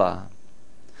Machpelah.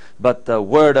 But the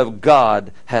word of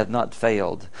God had not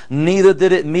failed. Neither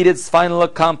did it meet its final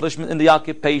accomplishment in the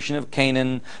occupation of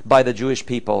Canaan by the Jewish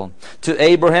people. To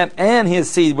Abraham and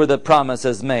his seed were the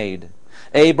promises made.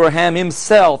 Abraham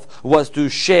himself was to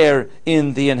share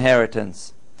in the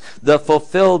inheritance. The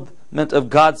fulfillment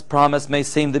of God's promise may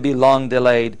seem to be long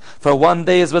delayed. For one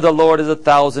day is with the Lord as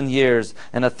 1,000 years,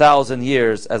 and 1,000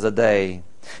 years as a day.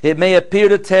 It may appear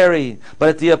to tarry, but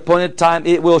at the appointed time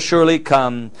it will surely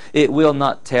come. It will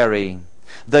not tarry.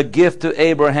 The gift to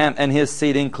Abraham and his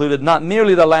seed included not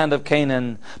merely the land of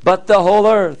Canaan, but the whole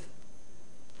earth.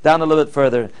 Down a little bit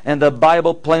further, and the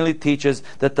Bible plainly teaches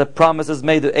that the promises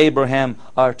made to Abraham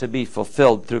are to be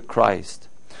fulfilled through Christ.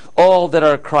 All that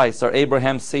are Christ are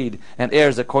Abraham's seed and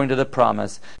heirs according to the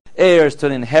promise, heirs to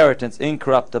an inheritance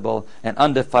incorruptible and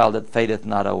undefiled that fadeth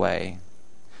not away.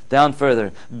 Down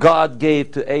further, God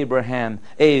gave to Abraham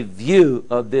a view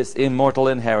of this immortal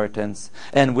inheritance,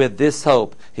 and with this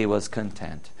hope he was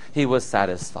content. He was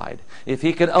satisfied. If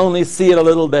he could only see it a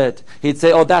little bit, he'd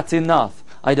say, oh, that's enough.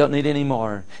 I don't need any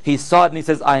more. He saw it and he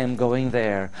says, I am going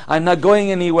there. I'm not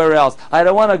going anywhere else. I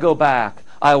don't want to go back.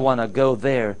 I want to go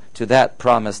there to that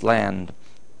promised land.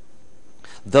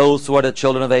 Those who are the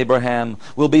children of Abraham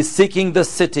will be seeking the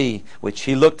city which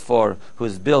he looked for,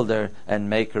 whose builder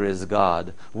and maker is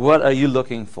God. What are you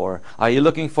looking for? Are you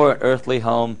looking for an earthly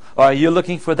home? Or are you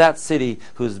looking for that city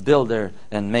whose builder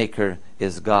and maker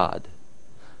is God?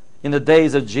 In the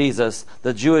days of Jesus,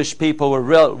 the Jewish people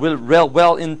were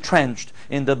well entrenched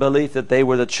in the belief that they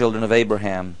were the children of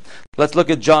Abraham. Let's look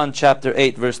at John chapter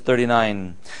 8, verse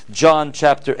 39. John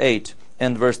chapter 8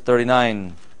 and verse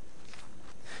 39.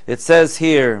 It says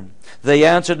here, they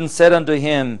answered and said unto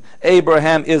him,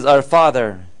 Abraham is our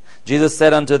father. Jesus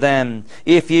said unto them,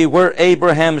 if ye were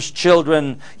Abraham's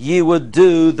children, ye would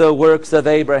do the works of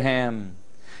Abraham.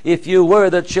 If you were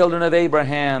the children of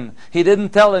Abraham, he didn't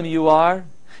tell them you are.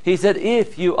 He said,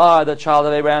 if you are the child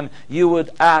of Abraham, you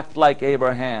would act like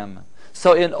Abraham.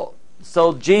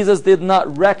 So Jesus did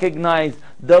not recognize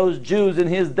those Jews in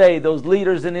his day, those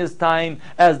leaders in his time,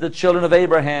 as the children of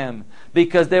Abraham,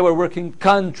 because they were working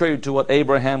contrary to what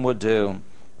Abraham would do.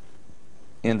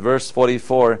 in verse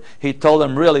 44, he told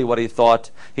them really what he thought.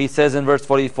 He says in verse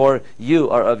 44, you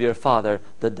are of your father,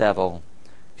 the devil.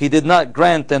 He did not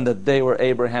grant them that they were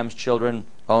Abraham's children.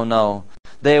 Oh no.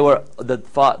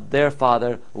 Their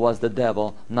father was the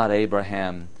devil, not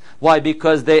Abraham. Why?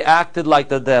 Because they acted like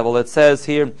the devil. It says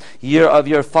here, ye are of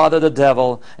your father the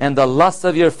devil, and the lusts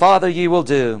of your father ye will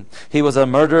do. He was a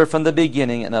murderer from the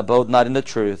beginning, and abode not in the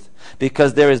truth,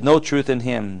 because there is no truth in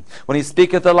him. When he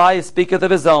speaketh a lie, he speaketh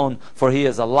of his own, for he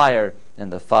is a liar,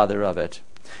 and the father of it.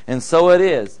 And so it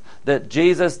is that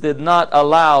Jesus did not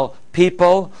allow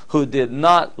people who did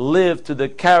not live to the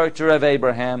character of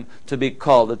Abraham to be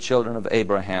called the children of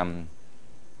Abraham.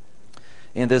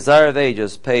 In Desire of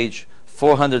Ages, page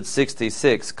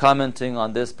 466, commenting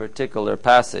on this particular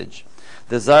passage.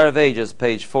 Desire of Ages,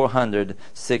 page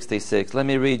 466. Let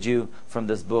me read you from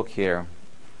this book here.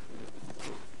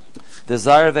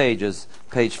 Desire of Ages,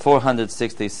 page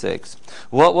 466.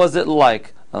 What was it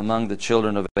like among the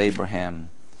children of Abraham?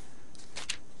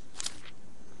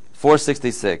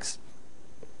 466.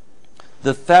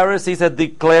 The Pharisees had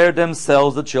declared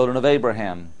themselves the children of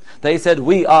Abraham. They said,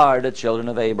 we are the children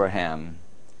of Abraham.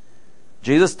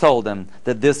 Jesus told them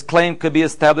that this claim could be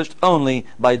established only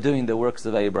by doing the works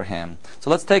of Abraham.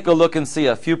 So let's take a look and see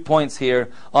a few points here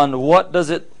on what does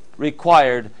it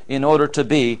required in order to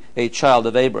be a child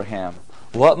of Abraham.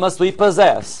 What must we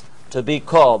possess to be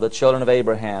called the children of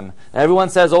Abraham? Everyone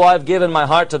says, oh, I've given my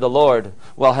heart to the Lord.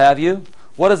 Well, have you?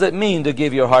 What does it mean to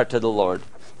give your heart to the Lord?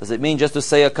 Does it mean just to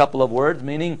say a couple of words,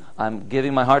 meaning I'm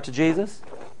giving my heart to Jesus?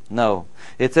 No.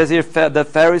 It says here, the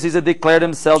Pharisees had declared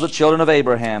themselves the children of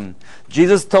Abraham.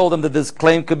 Jesus told them that this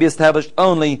claim could be established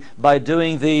only by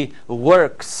doing the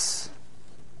works.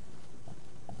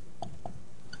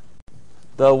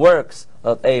 The works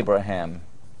of Abraham.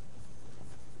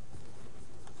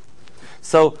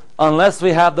 So, unless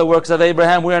we have the works of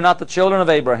Abraham, we are not the children of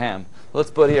Abraham.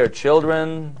 Let's put here,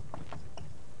 children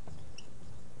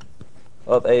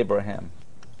of Abraham.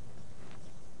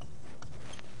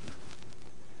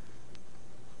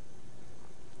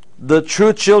 The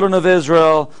true children of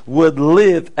Israel would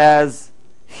live as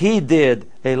he did,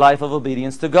 a life of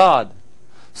obedience to God.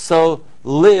 So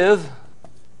live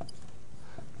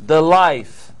the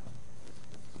life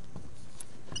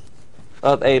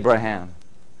of Abraham.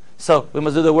 So we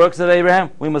must do the works of Abraham.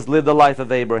 We must live the life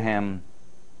of Abraham.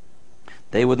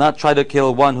 They would not try to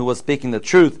kill one who was speaking the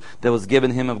truth that was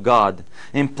given him of God.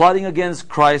 In plotting against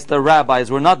Christ, the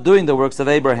rabbis were not doing the works of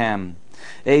Abraham.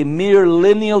 A mere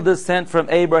lineal descent from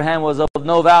Abraham was of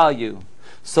no value.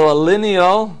 So a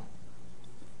lineal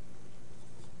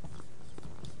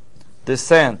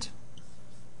descent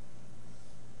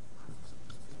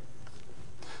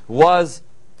was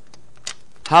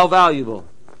how valuable?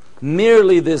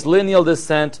 Merely this lineal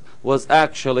descent was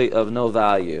actually of no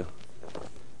value.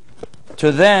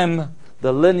 To them,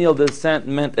 the lineal descent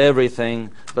meant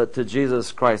everything, but to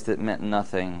Jesus Christ it meant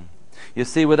nothing. You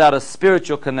see, without a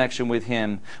spiritual connection with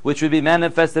Him, which would be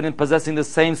manifested in possessing the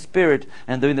same Spirit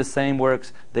and doing the same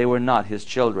works, they were not His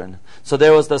children. So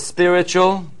there was the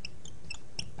spiritual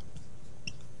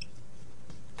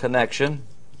connection.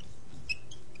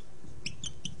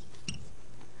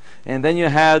 And then you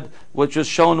had, which was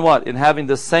shown what? In having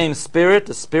the same Spirit,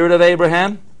 the Spirit of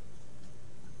Abraham.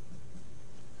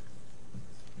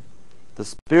 The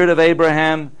Spirit of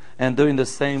Abraham and doing the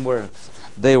same works.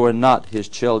 They were not His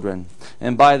children.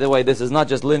 And by the way, this is not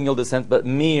just lineal descent, but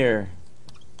mere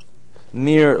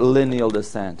lineal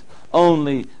descent.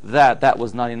 Only that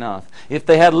was not enough. If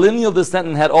they had lineal descent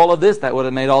and had all of this, that would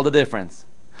have made all the difference.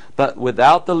 But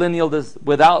without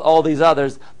without all these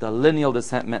others, the lineal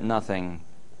descent meant nothing.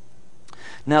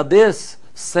 Now this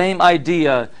same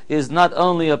idea is not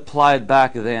only applied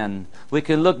back then. We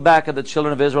can look back at the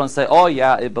children of Israel and say, oh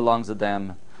yeah, it belongs to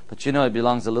them. But you know, it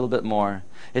belongs a little bit more.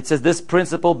 It says this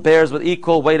principle bears with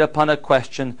equal weight upon a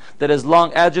question that has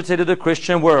long agitated the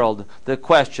Christian world, the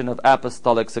question of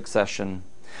apostolic succession.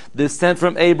 Descent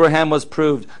from Abraham was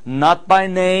proved not by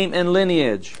name and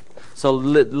lineage. So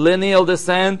lineal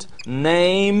descent,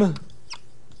 name.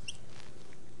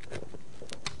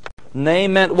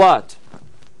 Name meant what?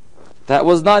 That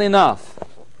was not enough.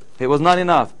 It was not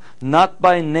enough. Not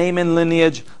by name and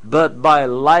lineage, but by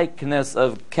likeness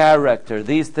of character.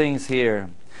 These things here.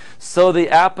 So the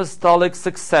apostolic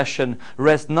succession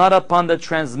rests not upon the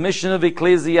transmission of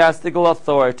ecclesiastical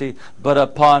authority, but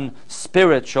upon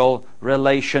spiritual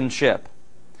relationship.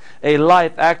 A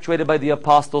life actuated by the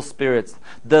apostle spirits.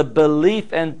 The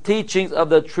belief and teachings of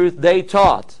the truth they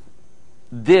taught.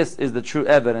 This is the true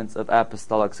evidence of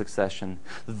apostolic succession.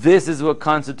 This is what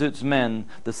constitutes men,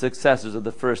 the successors of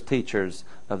the first teachers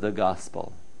of the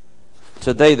gospel.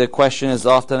 Today the question is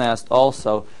often asked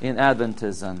also in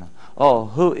Adventism. Oh,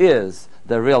 who is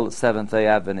the real Seventh-day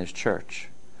Adventist church?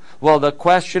 Well, the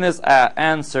question is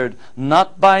answered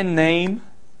not by name,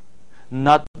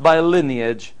 not by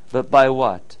lineage, but by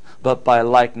what? But by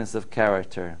likeness of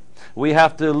character. We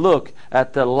have to look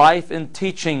at the life and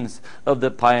teachings of the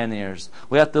pioneers.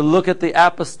 We have to look at the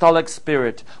apostolic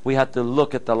spirit. We have to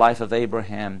look at the life of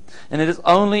Abraham. And it is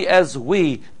only as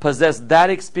we possess that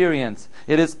experience,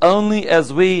 it is only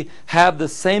as we have the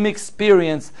same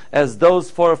experience as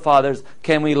those forefathers,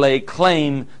 can we lay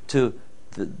claim to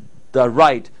the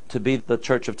right to be the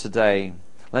church of today.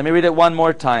 Let me read it one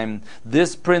more time.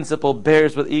 This principle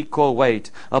bears with equal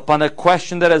weight upon a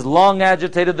question that has long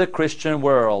agitated the Christian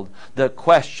world, the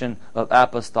question of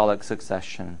apostolic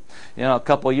succession. You know, a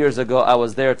couple years ago I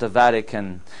was there at the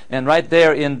Vatican, and right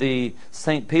there in the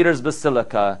St. Peter's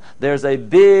Basilica, there's a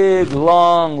big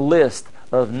long list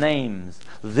of names.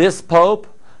 This Pope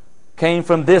came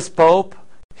from this Pope.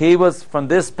 He was from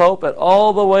this Pope, and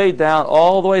all the way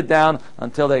down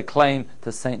until they claim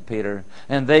to St. Peter.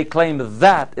 And they claim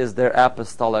that is their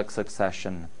apostolic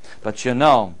succession. But you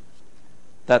know,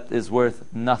 that is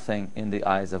worth nothing in the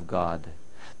eyes of God.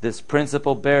 This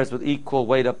principle bears with equal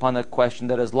weight upon a question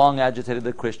that has long agitated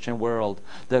the Christian world,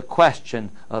 the question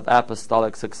of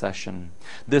apostolic succession.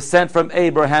 Descent from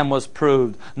Abraham was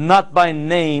proved not by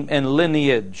name and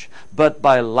lineage, but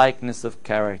by likeness of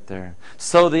character.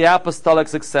 So the apostolic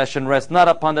succession rests not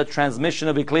upon the transmission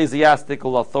of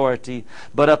ecclesiastical authority,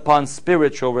 but upon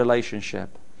spiritual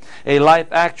relationship. A life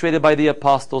actuated by the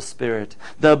Apostle Spirit,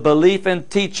 the belief and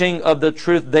teaching of the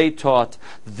truth they taught.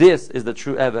 This is the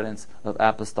true evidence of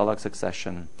apostolic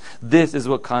succession. This is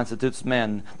what constitutes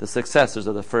men, the successors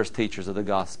of the first teachers of the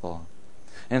gospel.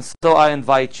 And so I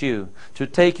invite you to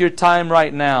take your time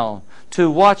right now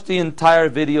to watch the entire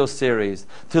video series,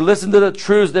 to listen to the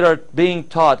truths that are being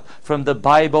taught from the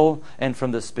Bible and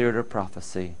from the spirit of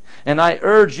prophecy. And I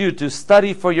urge you to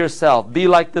study for yourself. Be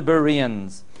like the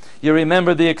Bereans. You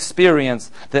remember the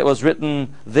experience that was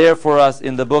written there for us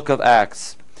in the book of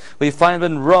Acts. We find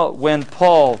when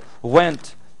Paul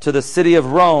went to the city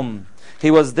of Rome,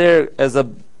 he was there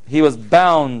he was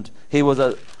bound,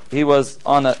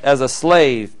 as a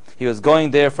slave. He was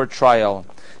going there for trial.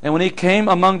 And when he came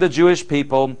among the Jewish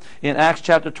people, in Acts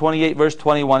chapter 28, verse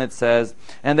 21, it says,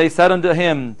 "And they said unto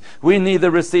him, We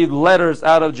neither received letters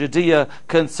out of Judea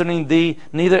concerning thee,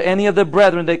 neither any of the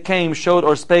brethren that came showed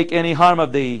or spake any harm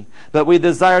of thee. But we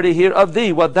desire to hear of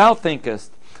thee what thou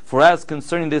thinkest. For as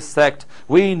concerning this sect,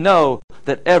 we know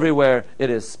that everywhere it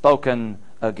is spoken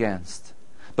against."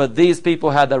 But these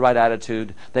people had the right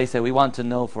attitude. They said, we want to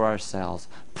know for ourselves.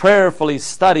 Prayerfully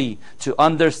study to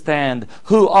understand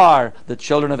who are the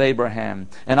children of Abraham.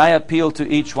 And I appeal to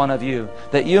each one of you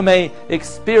that you may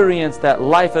experience that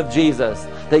life of Jesus,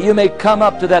 that you may come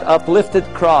up to that uplifted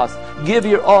cross, give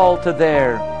your all to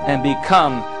there, and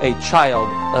become a child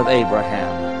of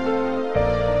Abraham.